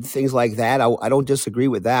and things like that. I don't disagree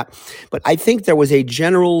with that, but I think there was a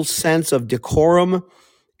general sense of decorum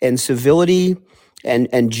and civility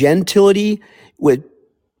and gentility with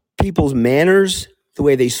people's manners, the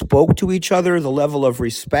way they spoke to each other, the level of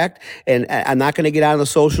respect. And I'm not going to get on the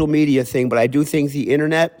social media thing, but I do think the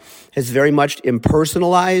internet has very much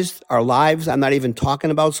impersonalized our lives. I'm not even talking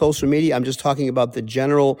about social media. I'm just talking about the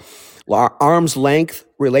general arm's length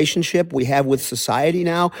relationship we have with society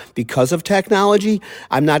now because of technology.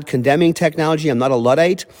 I'm not condemning technology. I'm not a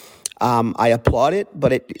Luddite. I applaud it,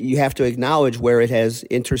 but you have to acknowledge where it has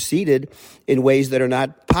interceded in ways that are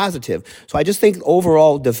not positive. So I just think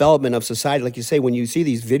overall development of society, like you say, when you see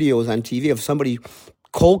these videos on TV of somebody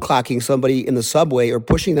cold clocking somebody in the subway or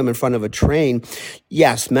pushing them in front of a train,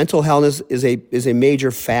 yes, mental health is a major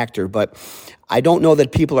factor, but I don't know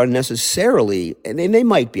that people are necessarily, and they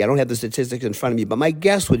might be, I don't have the statistics in front of me, but my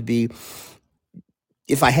guess would be,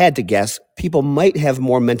 if I had to guess, people might have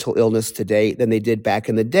more mental illness today than they did back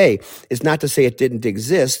in the day. It's not to say it didn't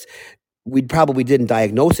exist. We probably didn't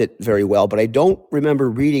diagnose it very well, but I don't remember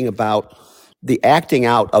reading about the acting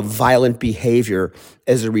out of violent behavior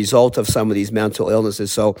as a result of some of these mental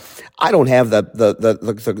illnesses. So I don't have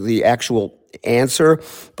the actual answer,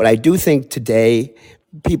 but I do think today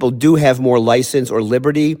people do have more license or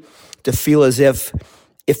liberty to feel as if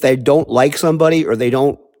they don't like somebody or they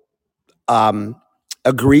don't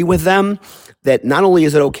agree with them, that not only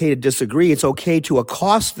is it okay to disagree, it's okay to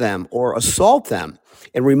accost them or assault them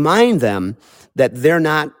and remind them that they're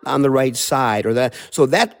not on the right side, or that. So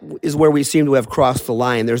that is where we seem to have crossed the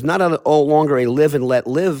line. There's not no longer a live and let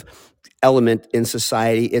live element in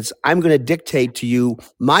society. It's I'm going to dictate to you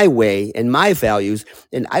my way and my values.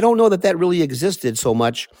 And I don't know that really existed so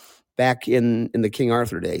much back in the King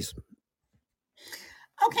Arthur days.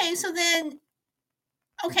 Okay,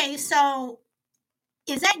 so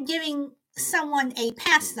is that giving someone a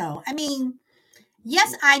pass, though? I mean,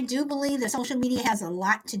 yes, I do believe that social media has a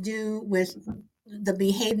lot to do with the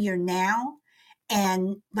behavior now,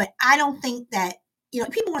 but I don't think that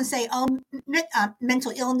people want to say, "Oh,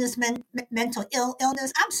 mental illness, mental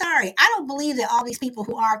illness." I'm sorry, I don't believe that all these people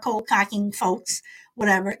who are cold cocking folks,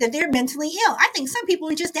 whatever, that they're mentally ill. I think some people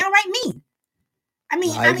are just downright mean. I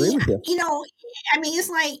mean, agree with you. It's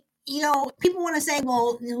like, people want to say,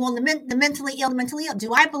 well, the mentally ill.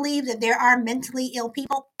 Do I believe that there are mentally ill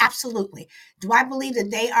people? Absolutely. Do I believe that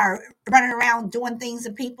they are running around doing things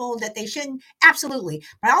to people that they shouldn't? Absolutely.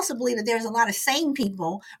 But I also believe that there's a lot of sane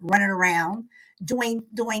people running around doing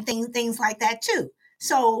things like that too.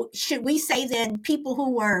 So should we say then people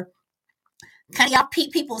who were cutting off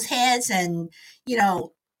people's heads and,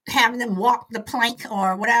 having them walk the plank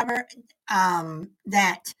or whatever,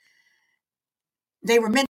 that they were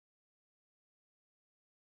meant,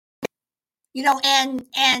 and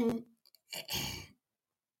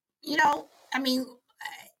I mean,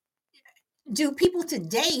 do people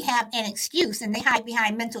today have an excuse and they hide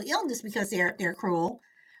behind mental illness because they're cruel?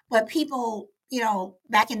 But people,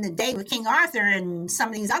 back in the day with King Arthur and some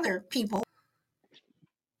of these other people.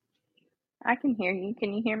 I can hear you.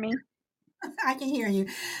 Can you hear me? I can hear you.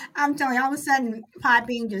 I'm telling you, all of a sudden,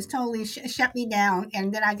 Podbean just totally shut me down,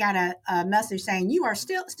 and then I got a message saying you are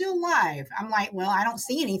still live. I'm like, well, I don't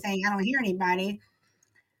see anything. I don't hear anybody.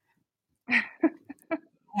 I had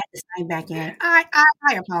to sign back in. I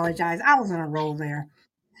apologize. I was on a roll there,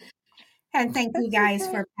 and thank you That's guys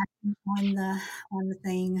okay. for passing on the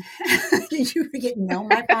thing. Did you forget? No,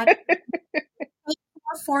 my pod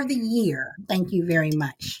for the year. Thank you very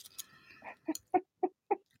much.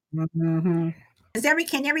 Mm-hmm.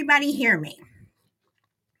 Can everybody hear me?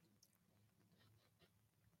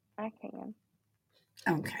 I can.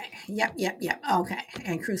 Okay. Yep. Okay.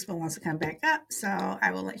 And Crucible wants to come back up, so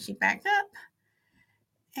I will let you back up.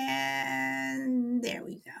 And there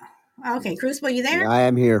we go. Okay, Crucible, you there? I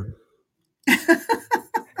am here.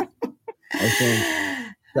 Okay.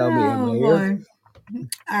 Tell me, am I Oh here? boy.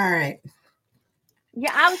 All right.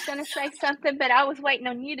 Yeah, I was going to say something, but I was waiting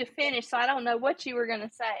on you to finish, so I don't know what you were going to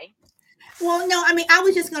say. Well, no, I mean, I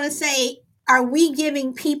was just going to say, are we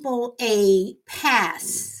giving people a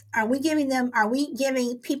pass? Are we giving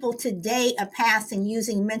people today a pass in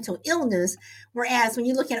using mental illness? Whereas when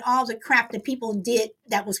you look at all the crap that people did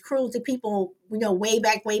that was cruel to people, way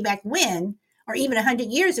back when, or even 100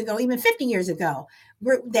 years ago, even 50 years ago,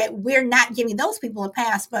 we're not giving those people a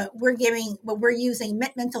pass, but we're using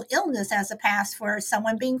mental illness as a pass for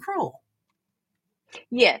someone being cruel.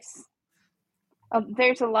 Yes.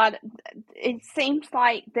 There's a lot. It seems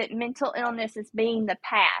like that mental illness is being the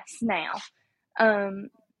past now.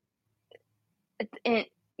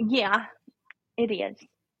 Yeah, it is.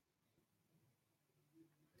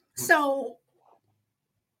 So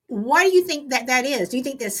why do you think that is? Do you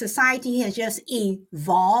think that society has just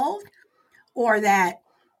evolved, or that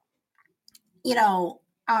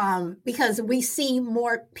because we see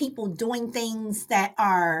more people doing things that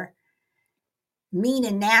are mean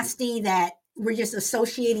and nasty, that we're just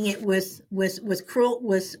associating it with cruel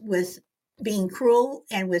with being cruel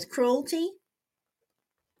and with cruelty?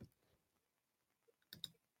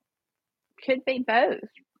 Could be both.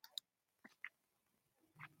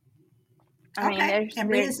 Okay, and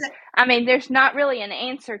Rita said, there's not really an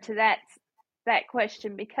answer to that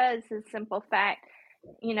question, because the simple fact,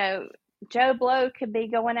 Joe Blow could be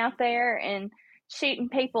going out there and shooting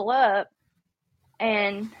people up,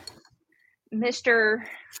 and Mr.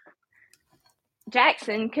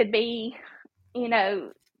 Jackson could be,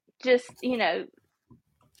 just,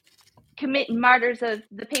 committing murders of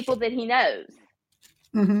the people that he knows.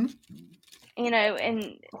 mm-hmm.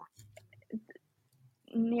 And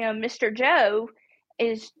Mr. Joe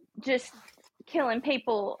is just killing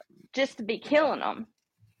people just to be killing them.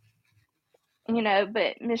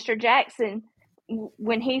 But Mr. Jackson,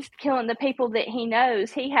 when he's killing the people that he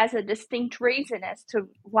knows, he has a distinct reason as to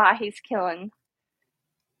why he's killing.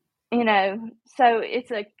 So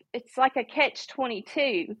it's like a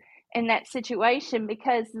catch-22 in that situation,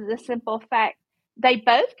 because of the simple fact they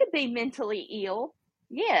both could be mentally ill,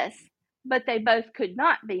 yes, but they both could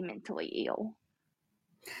not be mentally ill.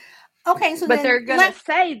 Okay, so but then they're going to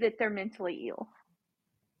say that they're mentally ill.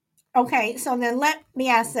 Okay, so then let me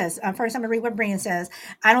ask this. First, I'm going to read what Brian says.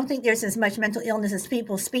 I don't think there's as much mental illness as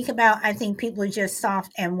people speak about. I think people are just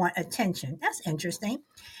soft and want attention. That's interesting.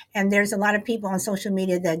 And there's a lot of people on social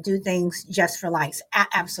media that do things just for likes.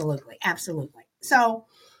 Absolutely. So,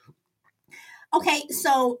 okay,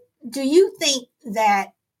 so do you think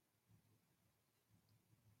that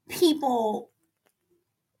people,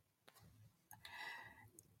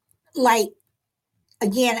 like,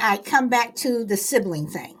 again, I come back to the sibling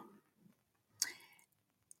thing.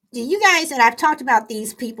 Do you guys, and I've talked about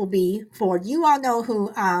these people before, do you all know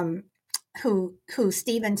who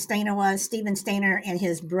Steven Stainer was? Steven Stainer and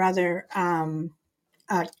his brother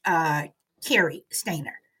Kerry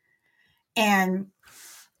Stainer. And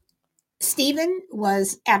Steven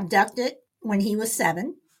was abducted when he was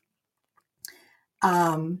 7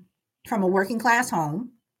 from a working class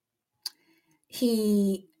home.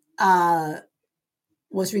 He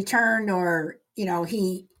was returned, or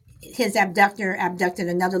his abductor abducted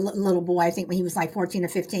another little boy, I think when he was like 14 or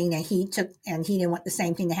 15, and he didn't want the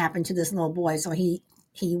same thing to happen to this little boy, so he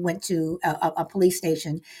went to a police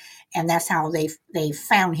station, and that's how they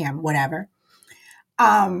found him, whatever.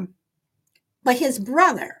 But his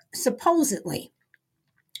brother, supposedly,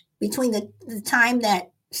 between the time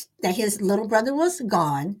that his little brother was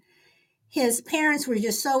gone, his parents were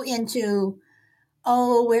just so into,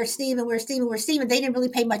 oh, where's Steven, they didn't really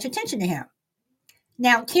pay much attention to him.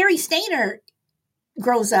 Now, Kerry Stainer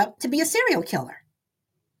grows up to be a serial killer.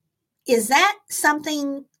 Is that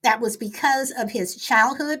something that was because of his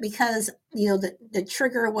childhood? Because, the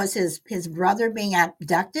trigger was his brother being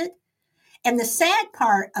abducted? And the sad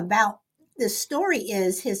part about the story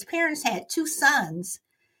is his parents had two sons.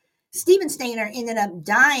 Steven Stainer ended up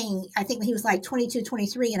dying, I think when he was like 22,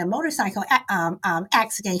 23 in a motorcycle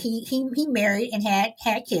accident. He married and had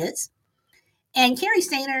kids. And Cary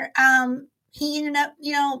Stainer, he ended up,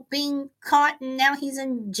 being caught, and now he's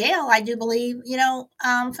in jail, I do believe,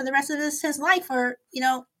 for the rest of his life for,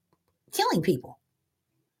 killing people.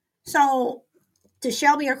 So to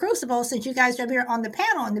Shelby or Crucible, since you guys are here on the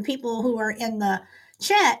panel and the people who are in the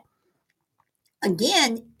chat,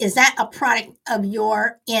 again, is that a product of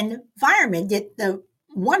your environment? Did the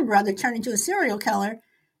one brother turn into a serial killer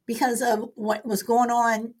because of what was going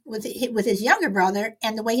on with his younger brother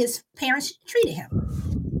and the way his parents treated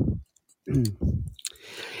him?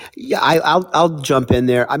 Yeah, I'll jump in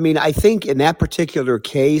there. I mean, I think in that particular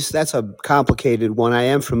case, that's a complicated one. I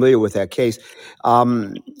am familiar with that case,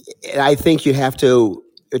 and I think you have to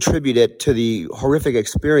attribute it to the horrific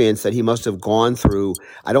experience that he must have gone through.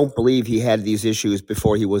 I don't believe he had these issues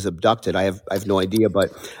before he was abducted. I have no idea,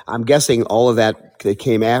 but I'm guessing all of that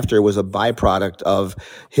came after was a byproduct of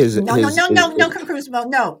his. No, Crucible,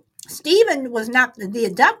 no. Stephen was not the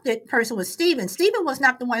abducted person. Was Stephen? Stephen was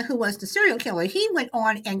not the one who was the serial killer. He went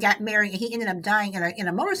on and got married, and he ended up dying in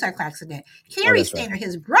a motorcycle accident. Cary Stainer,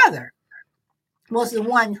 his brother, was the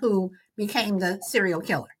one who became the serial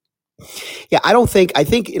killer. Yeah, I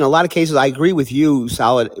think in a lot of cases, I agree with you,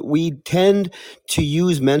 Solid. We tend to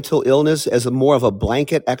use mental illness as more of a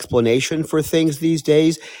blanket explanation for things these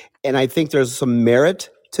days. And I think there's some merit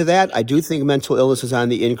to that. I do think mental illness is on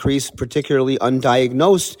the increase, particularly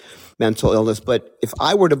undiagnosed mental illness. But if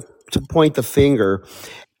I were to point the finger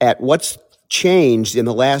at what's changed in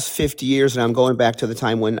the last 50 years, and I'm going back to the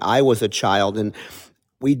time when I was a child, and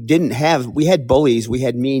we had bullies, we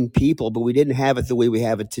had mean people, but we didn't have it the way we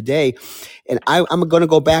have it today. And I'm going to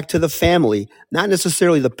go back to the family, not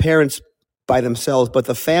necessarily the parents by themselves, but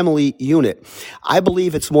the family unit. I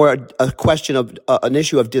believe it's more a question of an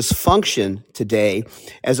issue of dysfunction today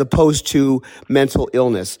as opposed to mental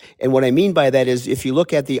illness. And what I mean by that is if you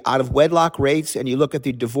look at the out of wedlock rates and you look at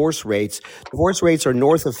the divorce rates are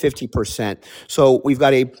north of 50%. So we've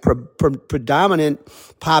got a predominant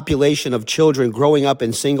population of children growing up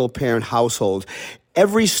in single parent households.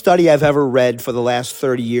 Every study I've ever read for the last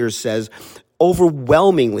 30 years says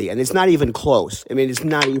overwhelmingly, and it's not even close. I mean, it's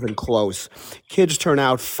not even close. Kids turn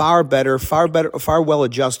out far better, far well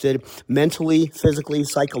adjusted mentally, physically,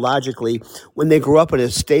 psychologically when they grew up in a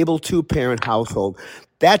stable two-parent household.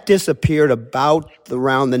 That disappeared about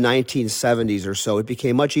around the 1970s or so. It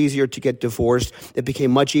became much easier to get divorced. It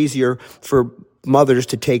became much easier for mothers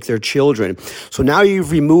to take their children. So now you've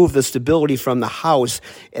removed the stability from the house,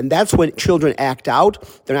 and that's when children act out.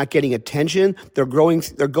 They're not getting attention. They're going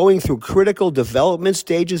through critical development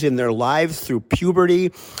stages in their lives through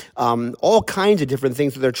puberty, all kinds of different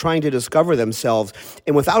things that they're trying to discover themselves.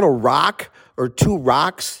 And without a rock or two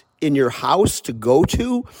rocks in your house to go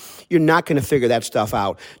to, you're not going to figure that stuff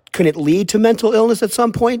out. Can it lead to mental illness at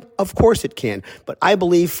some point? Of course it can. But I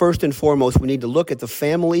believe first and foremost, we need to look at the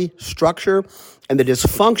family structure and the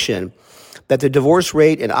dysfunction that the divorce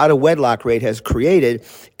rate and out of wedlock rate has created.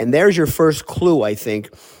 And there's your first clue, I think,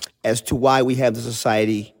 as to why we have the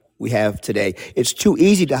society we have today. It's too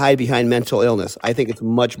easy to hide behind mental illness. I think it's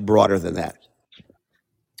much broader than that.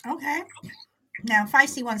 Okay. Now,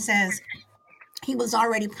 Feisty One says he was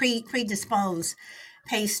already predisposed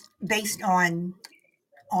based on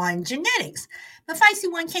genetics. But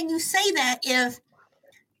Feisty One, can you say that if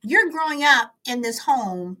you're growing up in this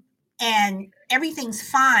home and everything's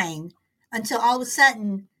fine until all of a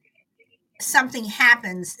sudden something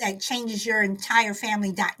happens that changes your entire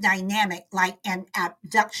family dynamic, like an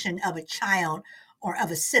abduction of a child or of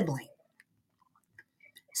a sibling?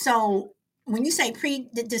 So when you say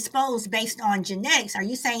predisposed based on genetics, are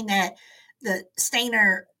you saying that the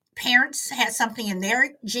Stainer parents had something in their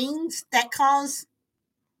genes that caused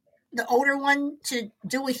the older one to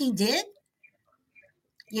do what he did?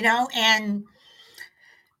 And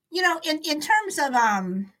in terms of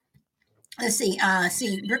let's see,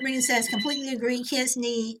 Britt Reading says completely agree, kids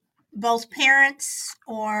need both parents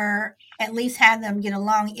or at least have them get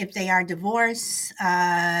along if they are divorced.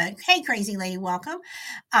 Hey, Crazy Lady, welcome.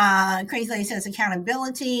 Crazy Lady says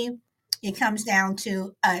accountability. It comes down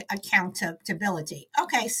to accountability.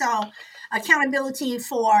 Okay, so accountability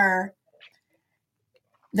for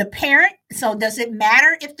the parent. So does it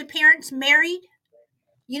matter if the parent's married?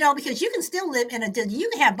 Because you can still live you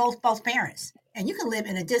can have both parents, and you can live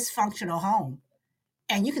in a dysfunctional home,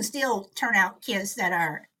 and you can still turn out kids that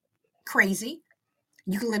are crazy.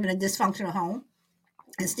 You can live in a dysfunctional home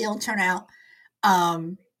and still turn out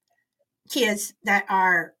kids that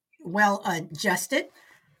are well adjusted.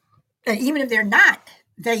 And even if they're not,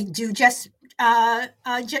 they do just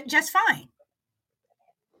just fine.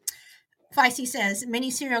 Feisty says many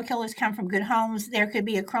serial killers come from good homes. There could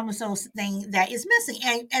be a chromosome thing that is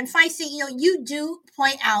missing. And Feisty, you do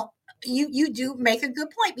point out, you do make a good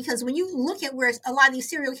point, because when you look at where a lot of these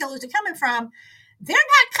serial killers are coming from, they're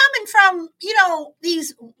not coming from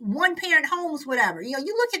these one parent homes, whatever. You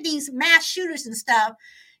look at these mass shooters and stuff.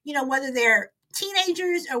 Whether they're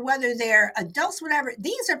teenagers or whether they're adults, whatever.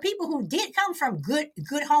 These are people who did come from good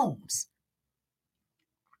homes.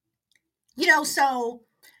 So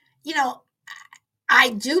I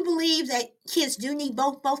do believe that kids do need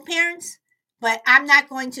both parents, but I'm not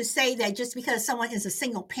going to say that just because someone is a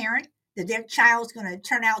single parent that their child's going to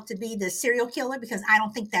turn out to be the serial killer, because I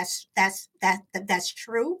don't think that's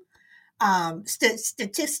true.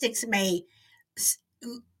 Statistics may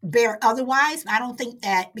bear otherwise. I don't think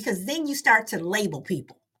that, because then you start to label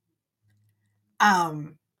people.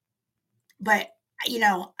 But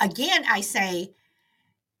again, I say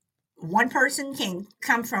one person can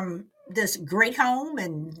come from this great home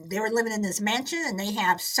and they were living in this mansion and they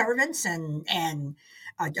have servants and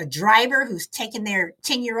a driver who's taking their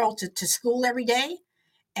 10-year-old to school every day,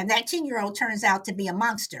 and that 10-year-old turns out to be a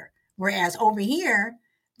monster. Whereas over here,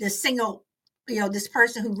 this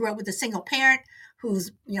person who grew up with a single parent,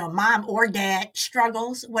 whose mom or dad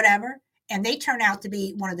struggles, whatever, and they turn out to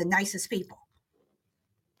be one of the nicest people.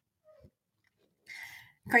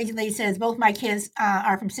 Crazy Lady says both my kids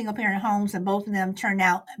are from single parent homes, and both of them turned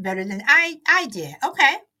out better than I did.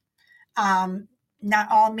 Okay.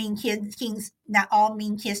 Not all mean kids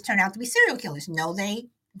turn out to be serial killers. No, they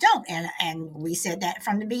don't. And we said that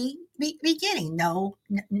from the beginning. No,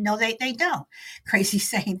 they don't. Crazy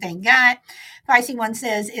saying thank God. Feisty one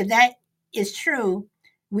says if that is true,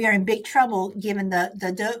 we are in big trouble given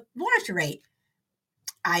the divorce rate.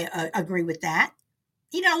 I agree with that.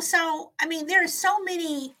 So I mean, there are so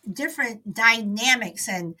many different dynamics,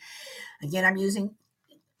 and again, I'm using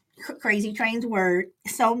Crazy Train's word,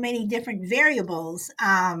 so many different variables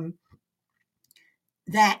that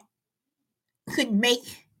could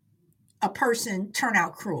make a person turn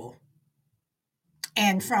out cruel.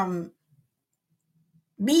 And from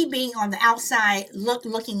me being on the outside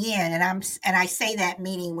looking in, and I say that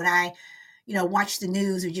meaning when I watch the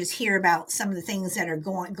news or just hear about some of the things that are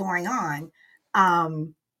going on,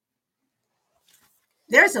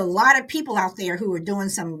 there's a lot of people out there who are doing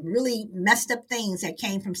some really messed up things that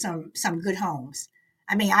came from some good homes.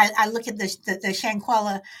 I mean, I look at the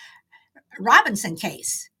Shanquella Robinson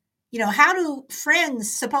case. How do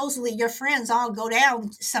friends, supposedly your friends, all go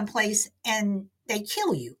down someplace and they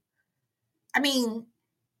kill you? I mean,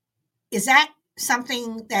 is that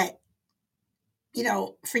something that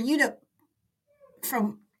for you to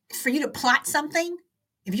plot something?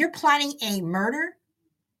 If you're plotting a murder,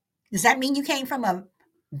 does that mean you came from a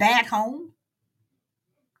bad home?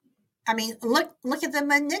 I mean, look at the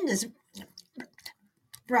Menendez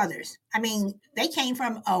brothers. I mean, they came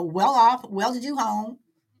from a well-off, well-to-do home,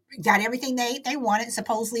 got everything they wanted.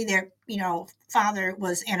 Supposedly their father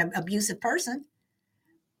was an abusive person,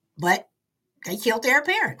 but they killed their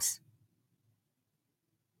parents.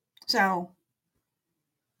 So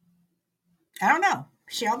I don't know,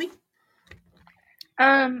 Shelby.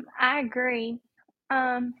 I agree.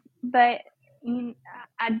 But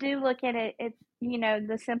I do look at it. It's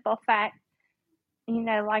the simple fact.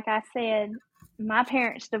 Like I said, my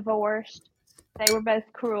parents divorced. They were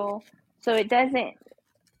both cruel, so it doesn't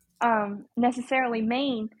necessarily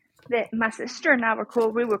mean that my sister and I were cruel.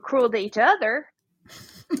 We were cruel to each other,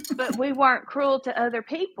 but we weren't cruel to other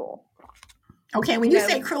people. Okay, when you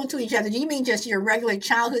say cruel to each other, do you mean just your regular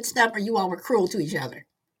childhood stuff, or you all were cruel to each other?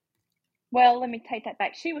 Well, let me take that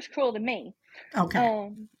back. She was cruel to me.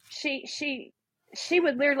 Okay. She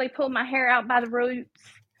would literally pull my hair out by the roots.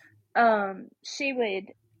 She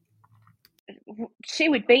would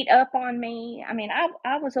beat up on me. I mean, I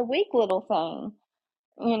was a weak little thing,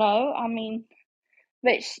 I mean,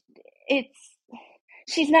 but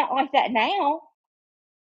she's not like that now.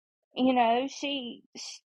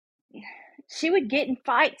 She would get in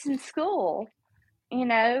fights in school,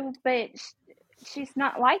 but she's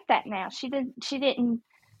not like that now. She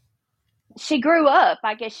grew up,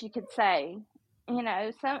 I guess you could say.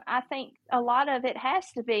 So I think a lot of it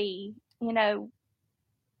has to be, in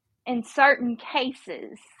certain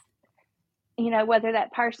cases, whether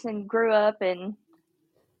that person grew up and,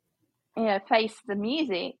 faced the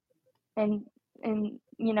music and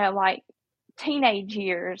like teenage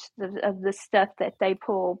years of the stuff that they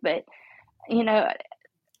pull. But,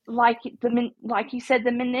 like you said,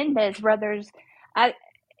 the Menendez brothers,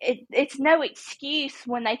 it's no excuse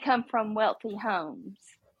when they come from wealthy homes.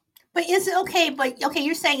 But is it okay? But okay,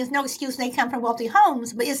 you're saying it's no excuse they come from wealthy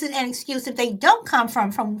homes, but is it an excuse if they don't come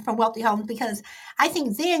from wealthy homes? Because I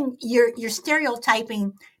think then you're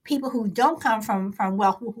stereotyping people who don't come from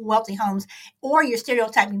wealthy homes, or you're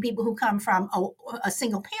stereotyping people who come from a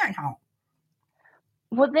single parent home.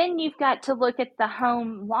 Well, then you've got to look at the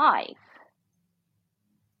home life.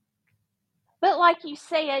 But like you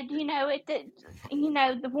said,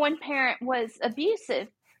 the one parent was abusive,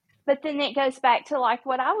 but then it goes back to like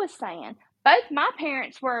what I was saying. Both my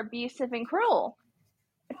parents were abusive and cruel.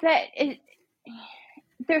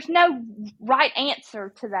 There's no right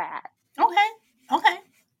answer to that. Okay.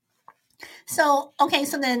 So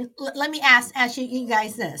then let me ask you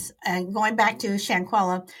guys this, and going back to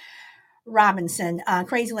Shanquella Robinson,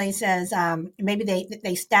 Crazy Lady says maybe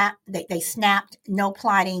they snapped. No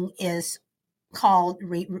plotting is called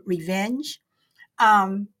revenge.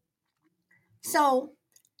 So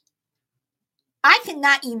I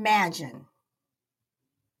cannot imagine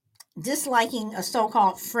disliking a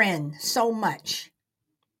so-called friend so much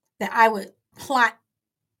that I would plot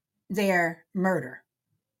their murder.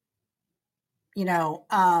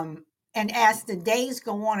 And as the days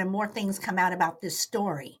go on and more things come out about this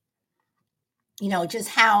story, just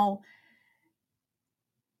how,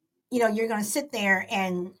 you're going to sit there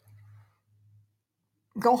and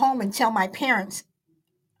go home and tell my parents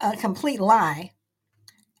a complete lie.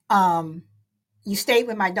 You stayed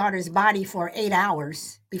with my daughter's body for 8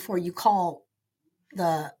 hours before you call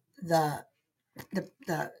the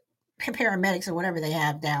paramedics or whatever they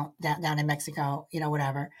have down in Mexico,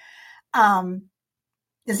 whatever.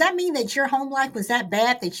 Does that mean that your home life was that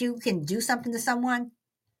bad that you can do something to someone?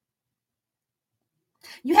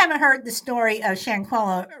 You haven't heard the story of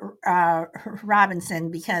Shanquella Robinson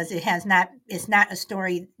because it's not a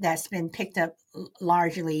story that's been picked up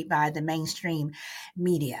largely by the mainstream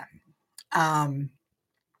media.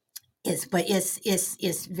 It's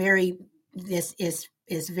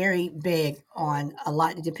very big on a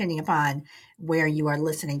lot, depending upon where you are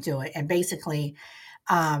listening to it. And basically,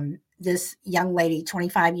 this young lady,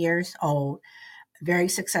 25 years old, very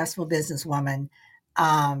successful businesswoman,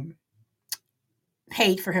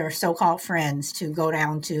 paid for her so-called friends to go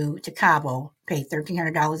down to Cabo, paid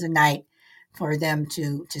 $1,300 a night for them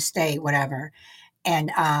to stay, whatever. And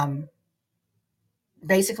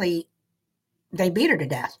basically, they beat her to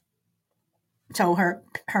death. Told her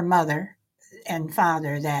mother and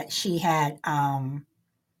father that she had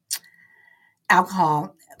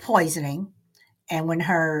alcohol poisoning. And when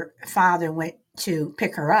her father went to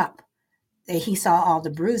pick her up, he saw all the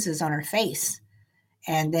bruises on her face.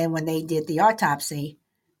 And then when they did the autopsy,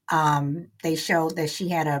 they showed that she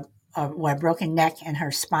had a broken neck and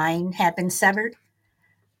her spine had been severed.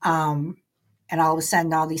 And all of a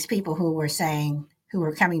sudden, all these people who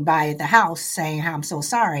were coming by the house saying, I'm so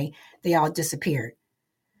sorry, they all disappeared.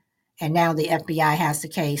 And now the FBI has the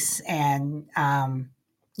case. And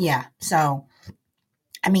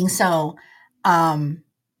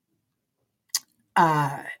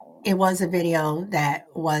it was a video that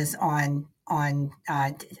was on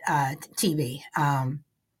TV.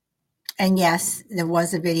 And yes, there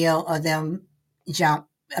was a video of them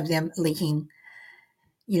leaking,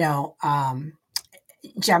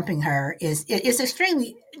 jumping her. It's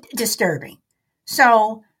extremely disturbing.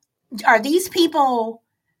 So are these people,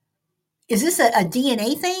 is this a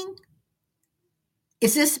DNA thing?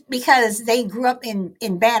 Is this because they grew up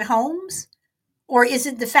in bad homes? Or is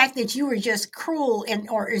it the fact that you were just cruel,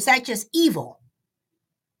 or is that just evil?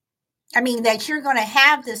 I mean, that you're going to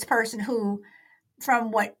have this person who,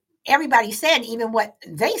 from what everybody said, even what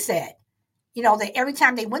they said, that every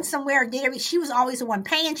time they went somewhere, she was always the one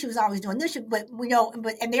paying, she was always doing this,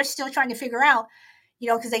 and they're still trying to figure out,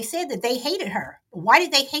 because they said that they hated her. Why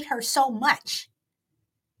did they hate her so much?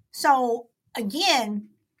 So again,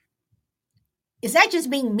 is that just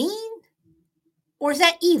being mean, or is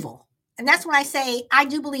that evil? And that's when I say I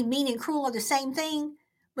do believe mean and cruel are the same thing,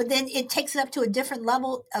 but then it takes it up to a different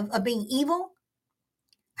level of being evil.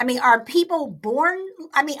 I mean, are people born?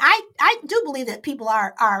 I mean, I do believe that people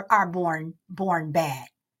are born bad,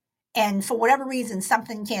 and for whatever reason,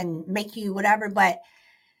 something can make you whatever. But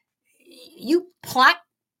you plot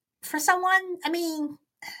for someone. I mean,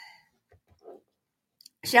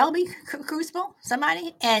 Shelby Crucible,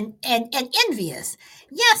 somebody, and envious.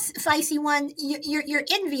 Yes, Feisty One, you're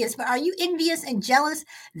envious, but are you envious and jealous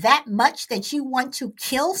that much that you want to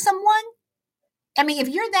kill someone? I mean, if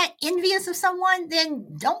you're that envious of someone, then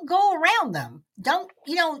don't go around them. Don't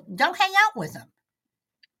hang out with them.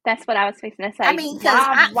 That's what I was fixing to say. I mean,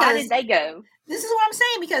 why did they go? This is what I'm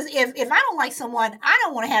saying, because if I don't like someone, I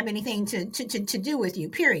don't want to have anything to do with you,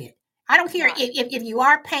 period. I don't care Right. if you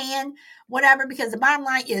are paying whatever, because the bottom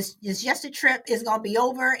line is just a trip is going to be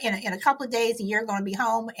over in a couple of days, and you're going to be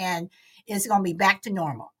home, and it's going to be back to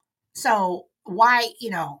normal. So why,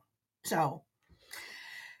 so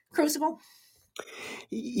Crucible?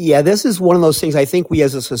 Yeah, this is one of those things. I think we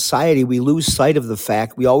as a society, we lose sight of the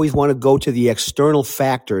fact we always want to go to the external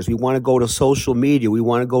factors. We want to go to social media. We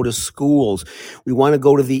want to go to schools. We want to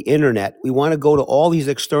go to the internet. We want to go to all these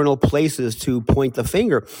external places to point the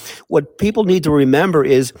finger. What people need to remember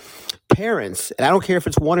is parents, and I don't care if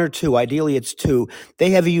it's one or two, ideally it's two, they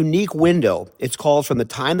have a unique window. It's called from the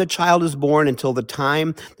time the child is born until the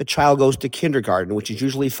time the child goes to kindergarten, which is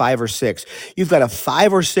usually 5 or 6. You've got a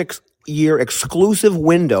 5 or 6 year exclusive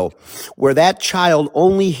window where that child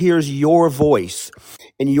only hears your voice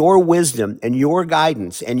and your wisdom and your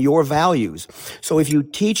guidance and your values. So if you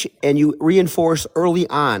teach and you reinforce early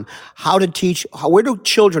on how to teach, where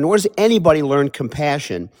does anybody learn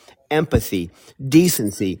compassion, empathy,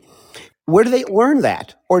 decency? Where do they learn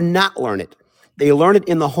that or not learn it? They learn it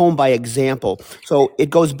in the home by example. So it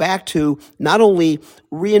goes back to not only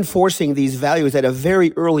reinforcing these values at a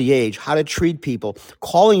very early age, how to treat people,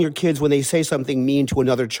 calling your kids when they say something mean to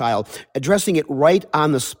another child, addressing it right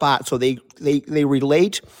on the spot so they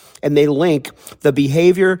relate and they link the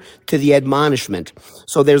behavior to the admonishment.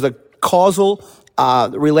 So there's a causal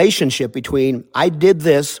relationship between I did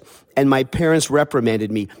this and my parents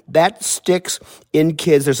reprimanded me. That sticks in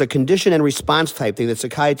kids. There's a condition and response type thing that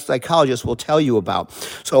psychologists will tell you about.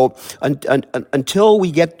 So until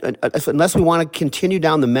we get, unless we want to continue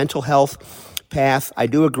down the mental health path, I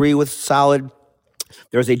do agree with Solid.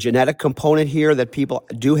 There's a genetic component here that people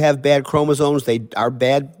do have bad chromosomes. They are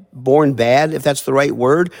born bad, if that's the right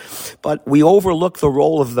word. But we overlook the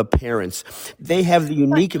role of the parents. They have the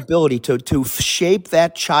unique ability to shape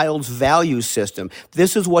that child's value system.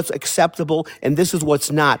 This is what's acceptable and this is what's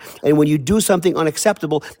not. And when you do something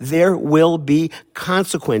unacceptable, there will be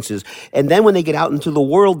consequences. And then when they get out into the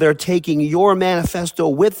world, they're taking your manifesto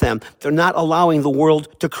with them. They're not allowing the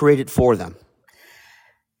world to create it for them.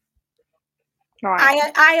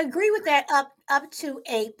 Right. I agree with that up to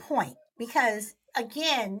a point, because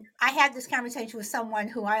again, I had this conversation with someone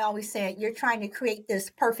who I always said, you're trying to create this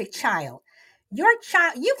perfect child. Your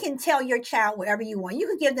child, you can tell your child whatever you want. You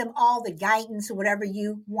can give them all the guidance or whatever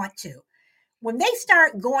you want to. When they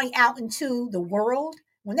start going out into the world,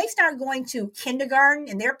 when they start going to kindergarten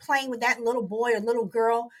and they're playing with that little boy or little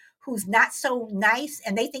girl who's not so nice,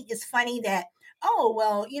 and they think it's funny that, oh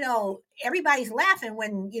well, everybody's laughing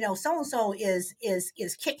when so and so is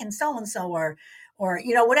kicking so and so, or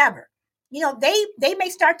whatever, they may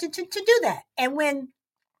start to do that. And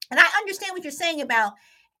I understand what you're saying about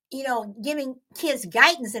giving kids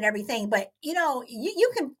guidance and everything, but you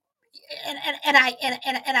can, and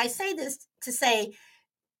I say this to say,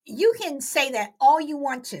 you can say that all you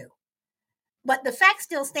want to, but the fact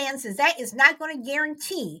still stands is that is not going to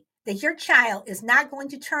guarantee that your child is not going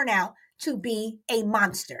to turn out to be a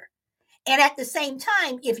monster. And at the same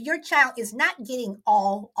time, if your child is not getting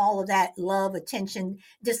all of that love, attention,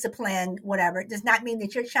 discipline, whatever, it does not mean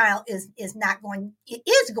that your child is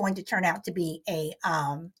going to turn out to be a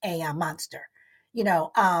monster.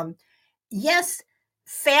 Yes,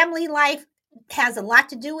 family life has a lot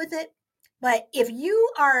to do with it, but if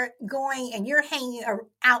you are going and you're hanging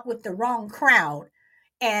out with the wrong crowd,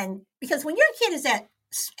 and because when your kid is at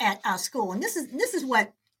school, and this is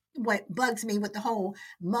what bugs me with the whole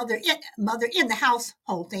mother in the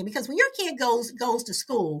household thing, because when your kid goes to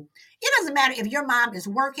school, it doesn't matter if your mom is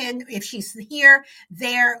working, if she's here,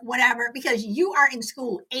 there, whatever, because you are in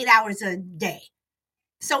school 8 hours a day.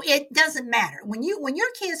 So it doesn't matter. When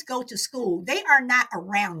your kids go to school, they are not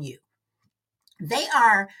around you. They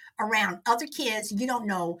are around other kids. You don't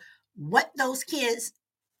know what those kids'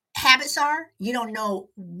 habits are. You don't know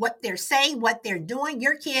what they're saying, what they're doing.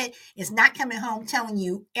 Your kid is not coming home telling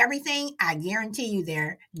you everything. I guarantee you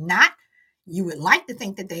they're not. You would like to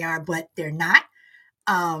think that they are, but they're not.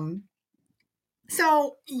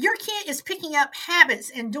 So your kid is picking up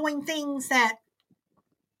habits and doing things that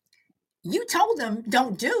you told them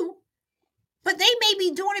don't do, but they may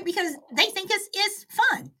be doing it because they think it's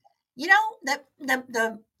fun.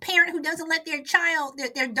 The parent who doesn't let their child,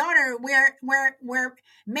 their daughter wear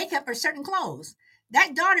makeup or certain clothes.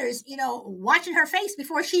 That daughter is, watching her face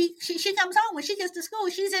before she comes home. When she gets to school,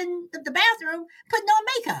 she's in the bathroom putting on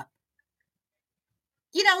makeup.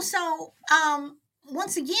 So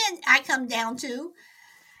once again, I come down to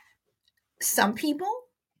some people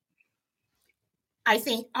I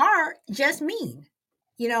think are just mean,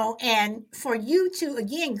 and for you to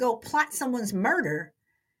again go plot someone's murder,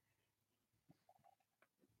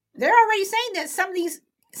 they're already saying that some of these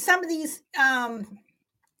some of these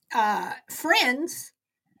friends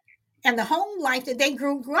and the home life that they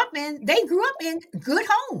grew up in, they grew up in good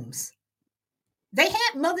homes. They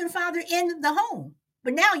had mother and father in the home,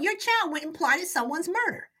 but now your child went and plotted someone's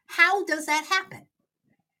murder. How does that happen?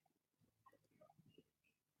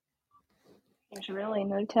 There's really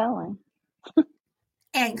no telling.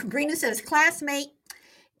 And Cabrina says, classmate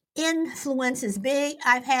influence is big.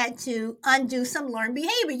 I've had to undo some learned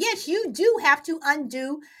behavior. Yes, you do have to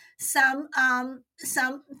undo some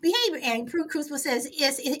behavior. And Prue Crucible says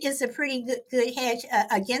it's a pretty good hedge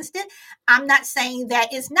against it. I'm not saying that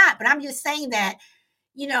it's not, but I'm just saying that,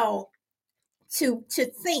 you know, to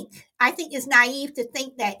think, I think it's naive to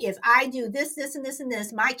think that if I do this, this, and this, and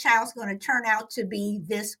this, my child's going to turn out to be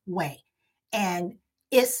this way. And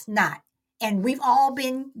it's not. And we've all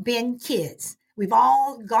been kids. We've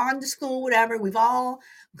all gone to school, whatever. We've all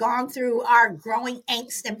gone through our growing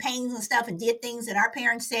angst and pains and stuff and did things that our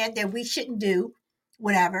parents said that we shouldn't do,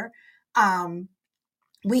 whatever.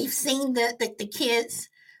 We've seen the kids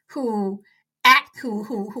who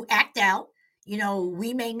act out. You know,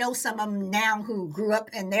 we may know some of them now who grew up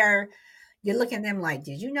and you're looking at them like,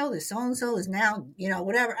 did you know that so-and-so is now, you know,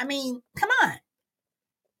 whatever. I mean, come on.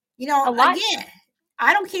 You know, again,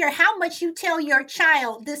 I don't care how much you tell your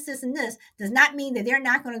child this, and this, does not mean that they're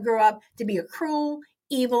not going to grow up to be a cruel,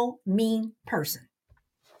 evil, mean person.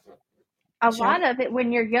 A lot of it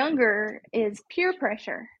when you're younger is peer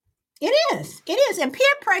pressure. It is. And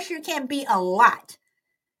peer pressure can be a lot.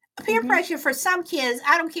 Peer pressure for some kids,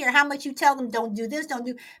 I don't care how much you tell them, don't do this, don't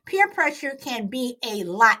do. Peer pressure can be a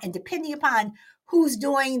lot. And depending upon who's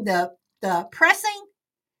doing the pressing,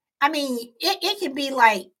 I mean, it can be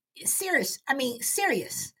like serious.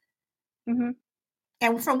 Mm-hmm.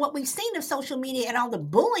 And from what we've seen of social media and all the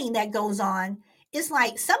bullying that goes on, it's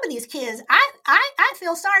like some of these kids, I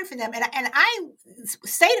feel sorry for them. And I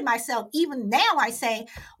say to myself, even now I say,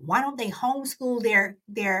 why don't they homeschool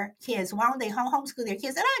their kids? Why don't they homeschool their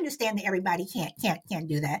kids? And I understand that everybody can't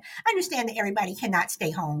do that. I understand that everybody cannot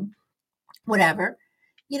stay home, whatever,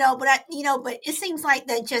 you know, but it seems like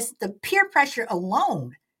that just the peer pressure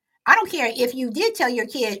alone. I don't care if you did tell your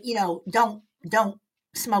kid, you know, don't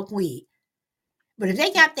smoke weed. But if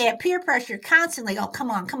they got that peer pressure constantly, oh,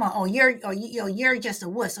 come on. Oh, you're just a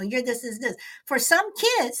wuss. Or you're this. For some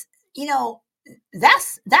kids, you know,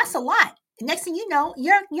 that's a lot. Next thing you know,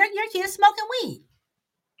 your kid's smoking weed.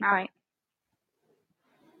 All right.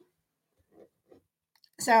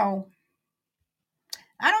 So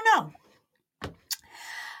I don't know.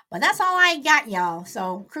 But that's all I got, y'all.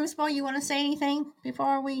 So Crucible, you want to say anything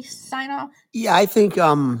before we sign off? Yeah, I think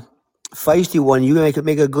Feisty one, you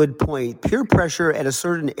make a good point. Peer pressure at a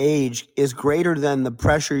certain age is greater than the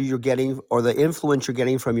pressure you're getting or the influence you're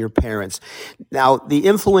getting from your parents. Now, the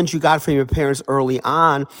influence you got from your parents early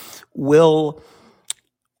on will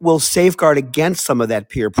safeguard against some of that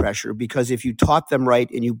peer pressure, because if you taught them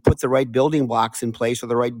right and you put the right building blocks in place or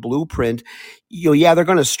the right blueprint, they're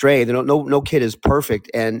going to stray. No kid is perfect,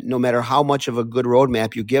 and no matter how much of a good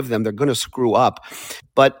roadmap you give them, they're going to screw up.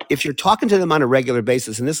 But if you're talking to them on a regular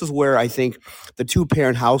basis, and this is where I think the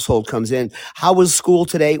two-parent household comes in. How was school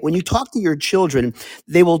today? When you talk to your children,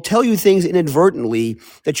 they will tell you things inadvertently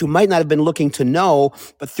that you might not have been looking to know,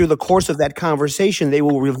 but through the course of that conversation, they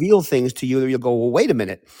will reveal things to you that you'll go, well, wait a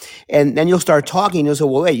minute. And then you'll start talking. You'll say,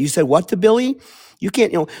 well, wait, you said what to Billy? You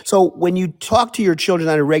can't, so when you talk to your children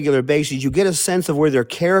on a regular basis, you get a sense of where their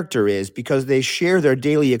character is because they share their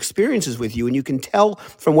daily experiences with you, and you can tell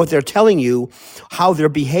from what they're telling you how they're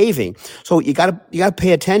behaving. So you gotta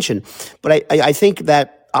pay attention. But I think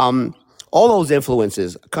that all those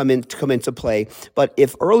influences come into play. But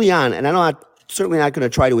if early on, and I'm certainly not going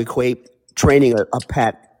to try to equate training a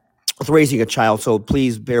pet with raising a child, so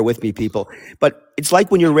please bear with me, people. But it's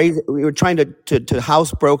like when you're trying to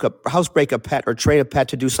house break a pet or train a pet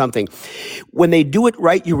to do something. When they do it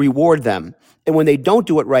right, you reward them. And when they don't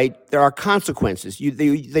do it right, there are consequences.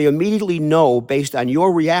 They immediately know, based on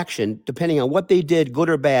your reaction, depending on what they did, good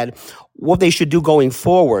or bad, what they should do going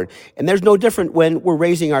forward. And there's no different when we're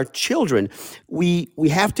raising our children. We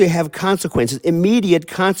have to have consequences, immediate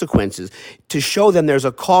consequences, to show them there's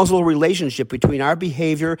a causal relationship between our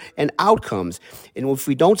behavior and outcomes. And if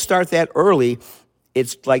we don't start that early,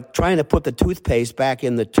 it's like trying to put the toothpaste back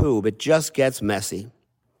in the tube. It just gets messy.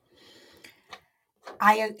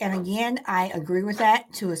 I agree with that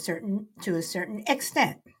to a certain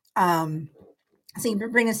extent. See,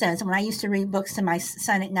 Brina says, when I used to read books to my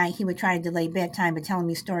son at night, he would try to delay bedtime by telling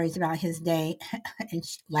me stories about his day and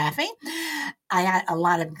laughing. I had a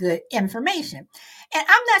lot of good information. And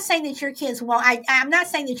I'm not saying that your kids I'm not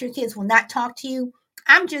saying that your kids will not talk to you.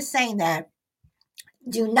 I'm just saying that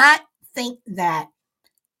Do not think that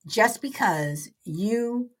just because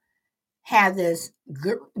you have this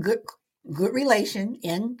good relation,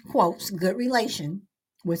 in quotes, good relation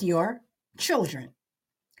with your children,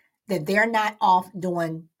 that they're not off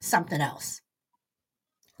doing something else.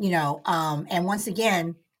 And once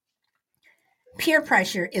again, peer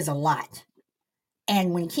pressure is a lot.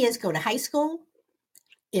 And when kids go to high school,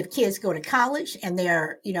 if kids go to college and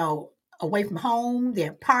they're, away from home,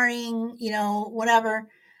 they're partying, whatever,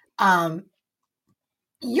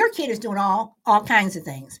 your kid is doing all kinds of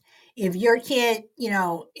things. If your kid,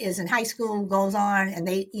 is in high school, goes on and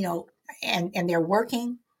they, and they're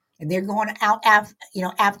working and they're going out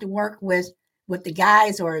after work with the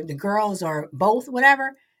guys or the girls or both,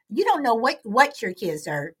 whatever, you don't know what your kids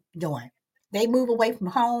are doing. They move away from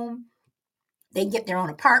home, they get their own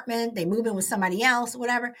apartment, they move in with somebody else,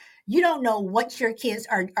 whatever. You don't know what your kids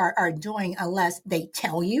are doing unless they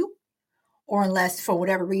tell you, or unless for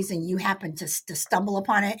whatever reason you happen to stumble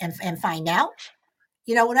upon it and find out,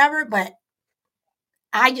 whatever. But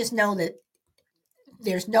I just know that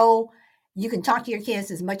you can talk to your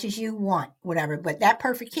kids as much as you want, whatever, but that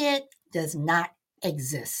perfect kid does not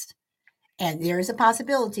exist. And there is a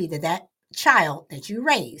possibility that child that you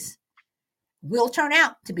raise will turn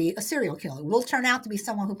out to be a serial killer, will turn out to be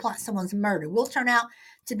someone who plots someone's murder, will turn out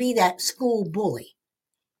to be that school bully,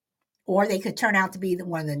 or they could turn out to be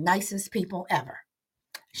one of the nicest people ever.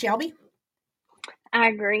 Shelby? I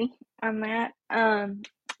agree on that.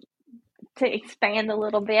 To expand a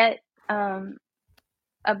little bit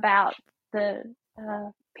about the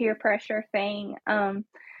peer pressure thing,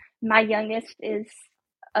 my youngest is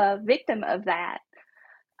a victim of that.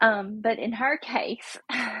 But in her case,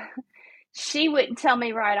 she wouldn't tell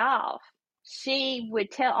me right off. She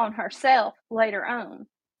would tell on herself later on.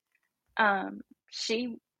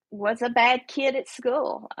 She was a bad kid at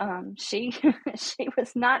school. She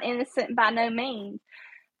was not innocent by no means.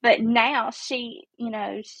 But now she's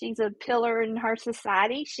a pillar in her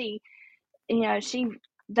society. She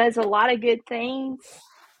does a lot of good things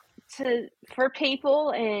for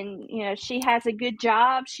people, and she has a good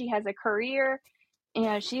job. She has a career.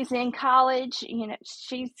 She's in college.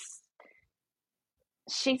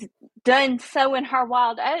 She's done sowing her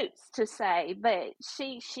wild oats, to say, but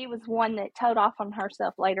she was one that told off on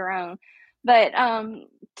herself later on. But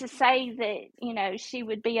to say that she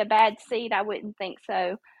would be a bad seed, I wouldn't think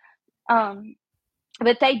so.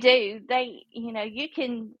 But they do. You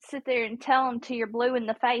can sit there and tell them till you're blue in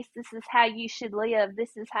the face, this is how you should live,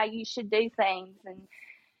 this is how you should do things,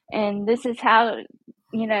 and this is how,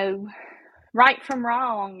 right from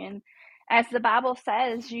wrong. And as the Bible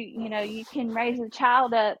says, you can raise a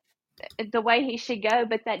child up the way he should go,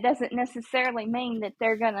 but that doesn't necessarily mean that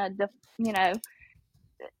they're gonna,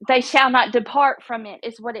 they shall not depart from it,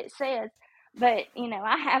 is what it says. But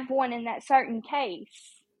I have one in that certain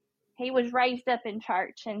case. He was raised up in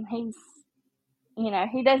church, and he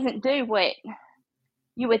doesn't do what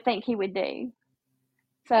you would think he would do.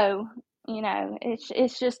 So,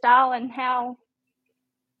 it's just all in how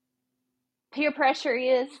peer pressure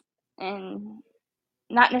is, and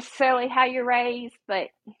not necessarily how you're raised, but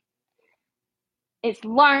it's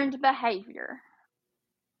learned behavior.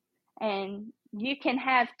 And you can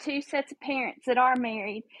have two sets of parents that are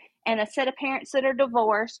married and a set of parents that are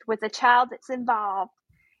divorced with a child that's involved,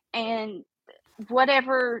 and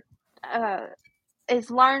whatever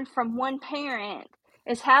is learned from one parent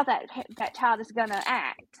is how that child is going to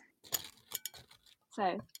act.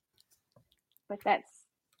 So, but that's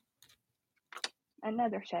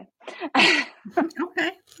another show.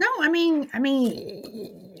 Okay. No, I mean,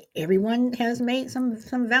 everyone has made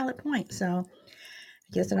some valid points. So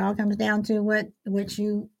I guess it all comes down to what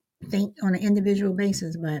you think on an individual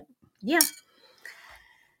basis. But yeah.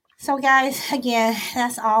 So guys, again,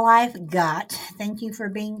 that's all I've got. Thank you for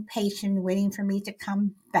being patient, waiting for me to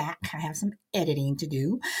come back. I have some editing to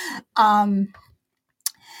do. So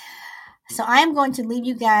I am going to leave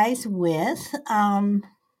you guys with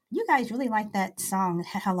you guys really like that song,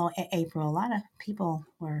 Hello April. A lot of people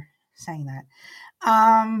were saying that.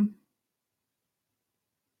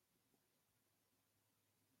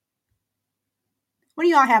 What do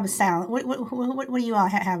you all have a sound? What do you all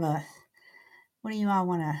have a? What do you all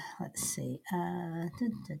want to? Let's see.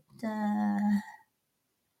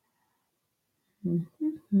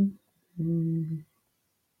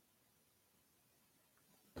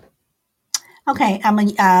 Okay, I'm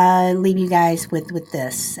gonna leave you guys with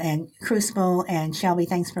this. And Crucible and Shelby,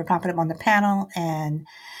 thanks for popping up on the panel. And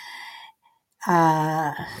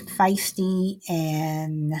Feisty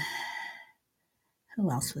and who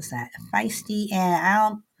else was that? Feisty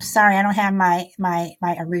and sorry, I don't have my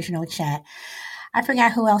original chat. I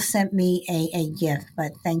forgot who else sent me a gift,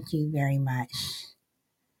 but thank you very much.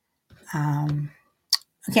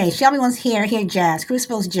 Okay, Shelby wants hear jazz.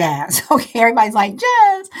 Crucifix jazz. Okay, everybody's like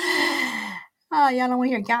jazz. Y'all don't want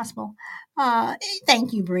to hear gospel.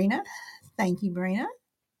 Thank you, Brina. Thank you, Brina.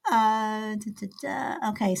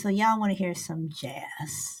 Okay, so y'all want to hear some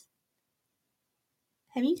jazz.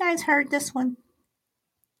 Have you guys heard this one?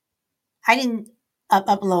 I didn't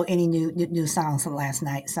upload any new songs from last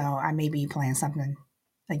night, so I may be playing something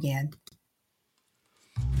again.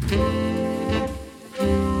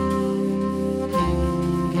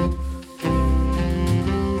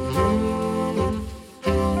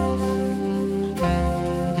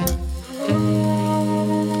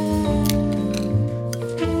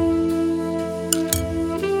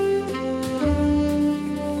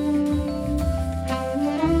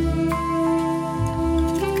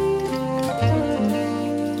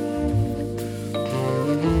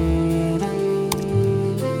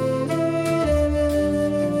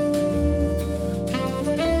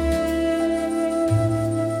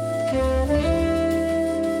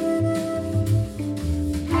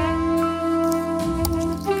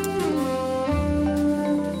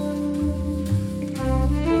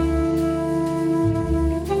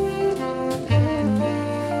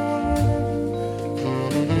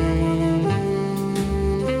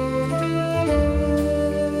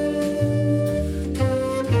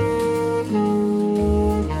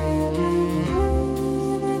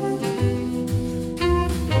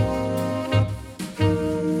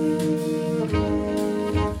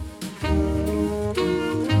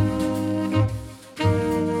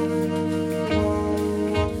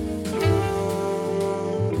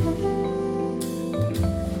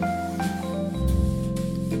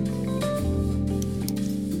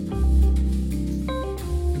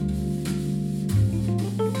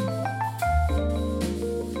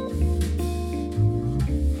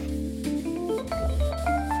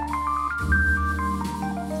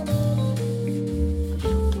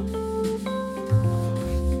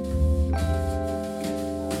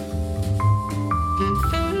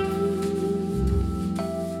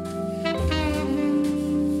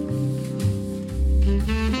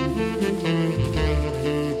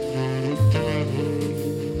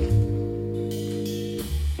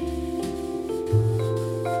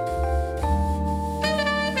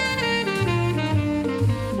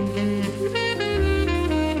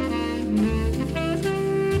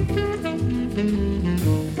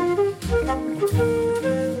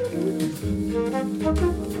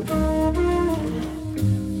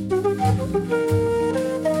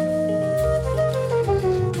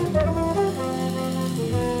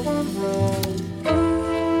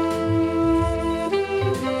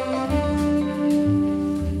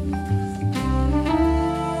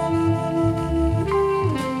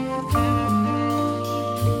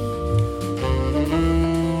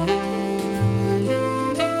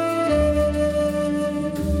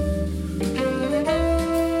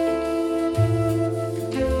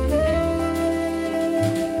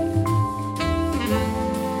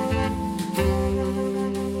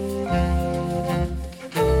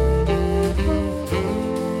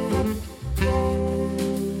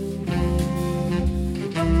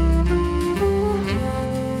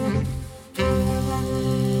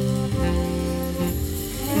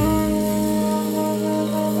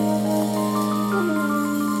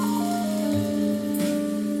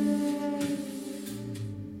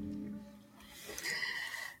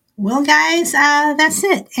 Well, guys, that's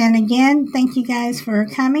it. And again, thank you guys for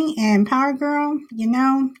coming. And Power Girl,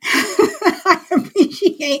 I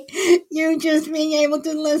appreciate you just being able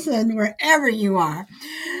to listen wherever you are.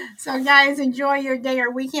 So, guys, enjoy your day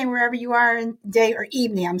or weekend wherever you are in day or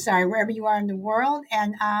evening. I'm sorry, wherever you are in the world.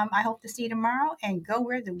 And I hope to see you tomorrow and go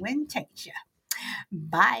where the wind takes you.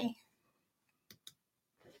 Bye.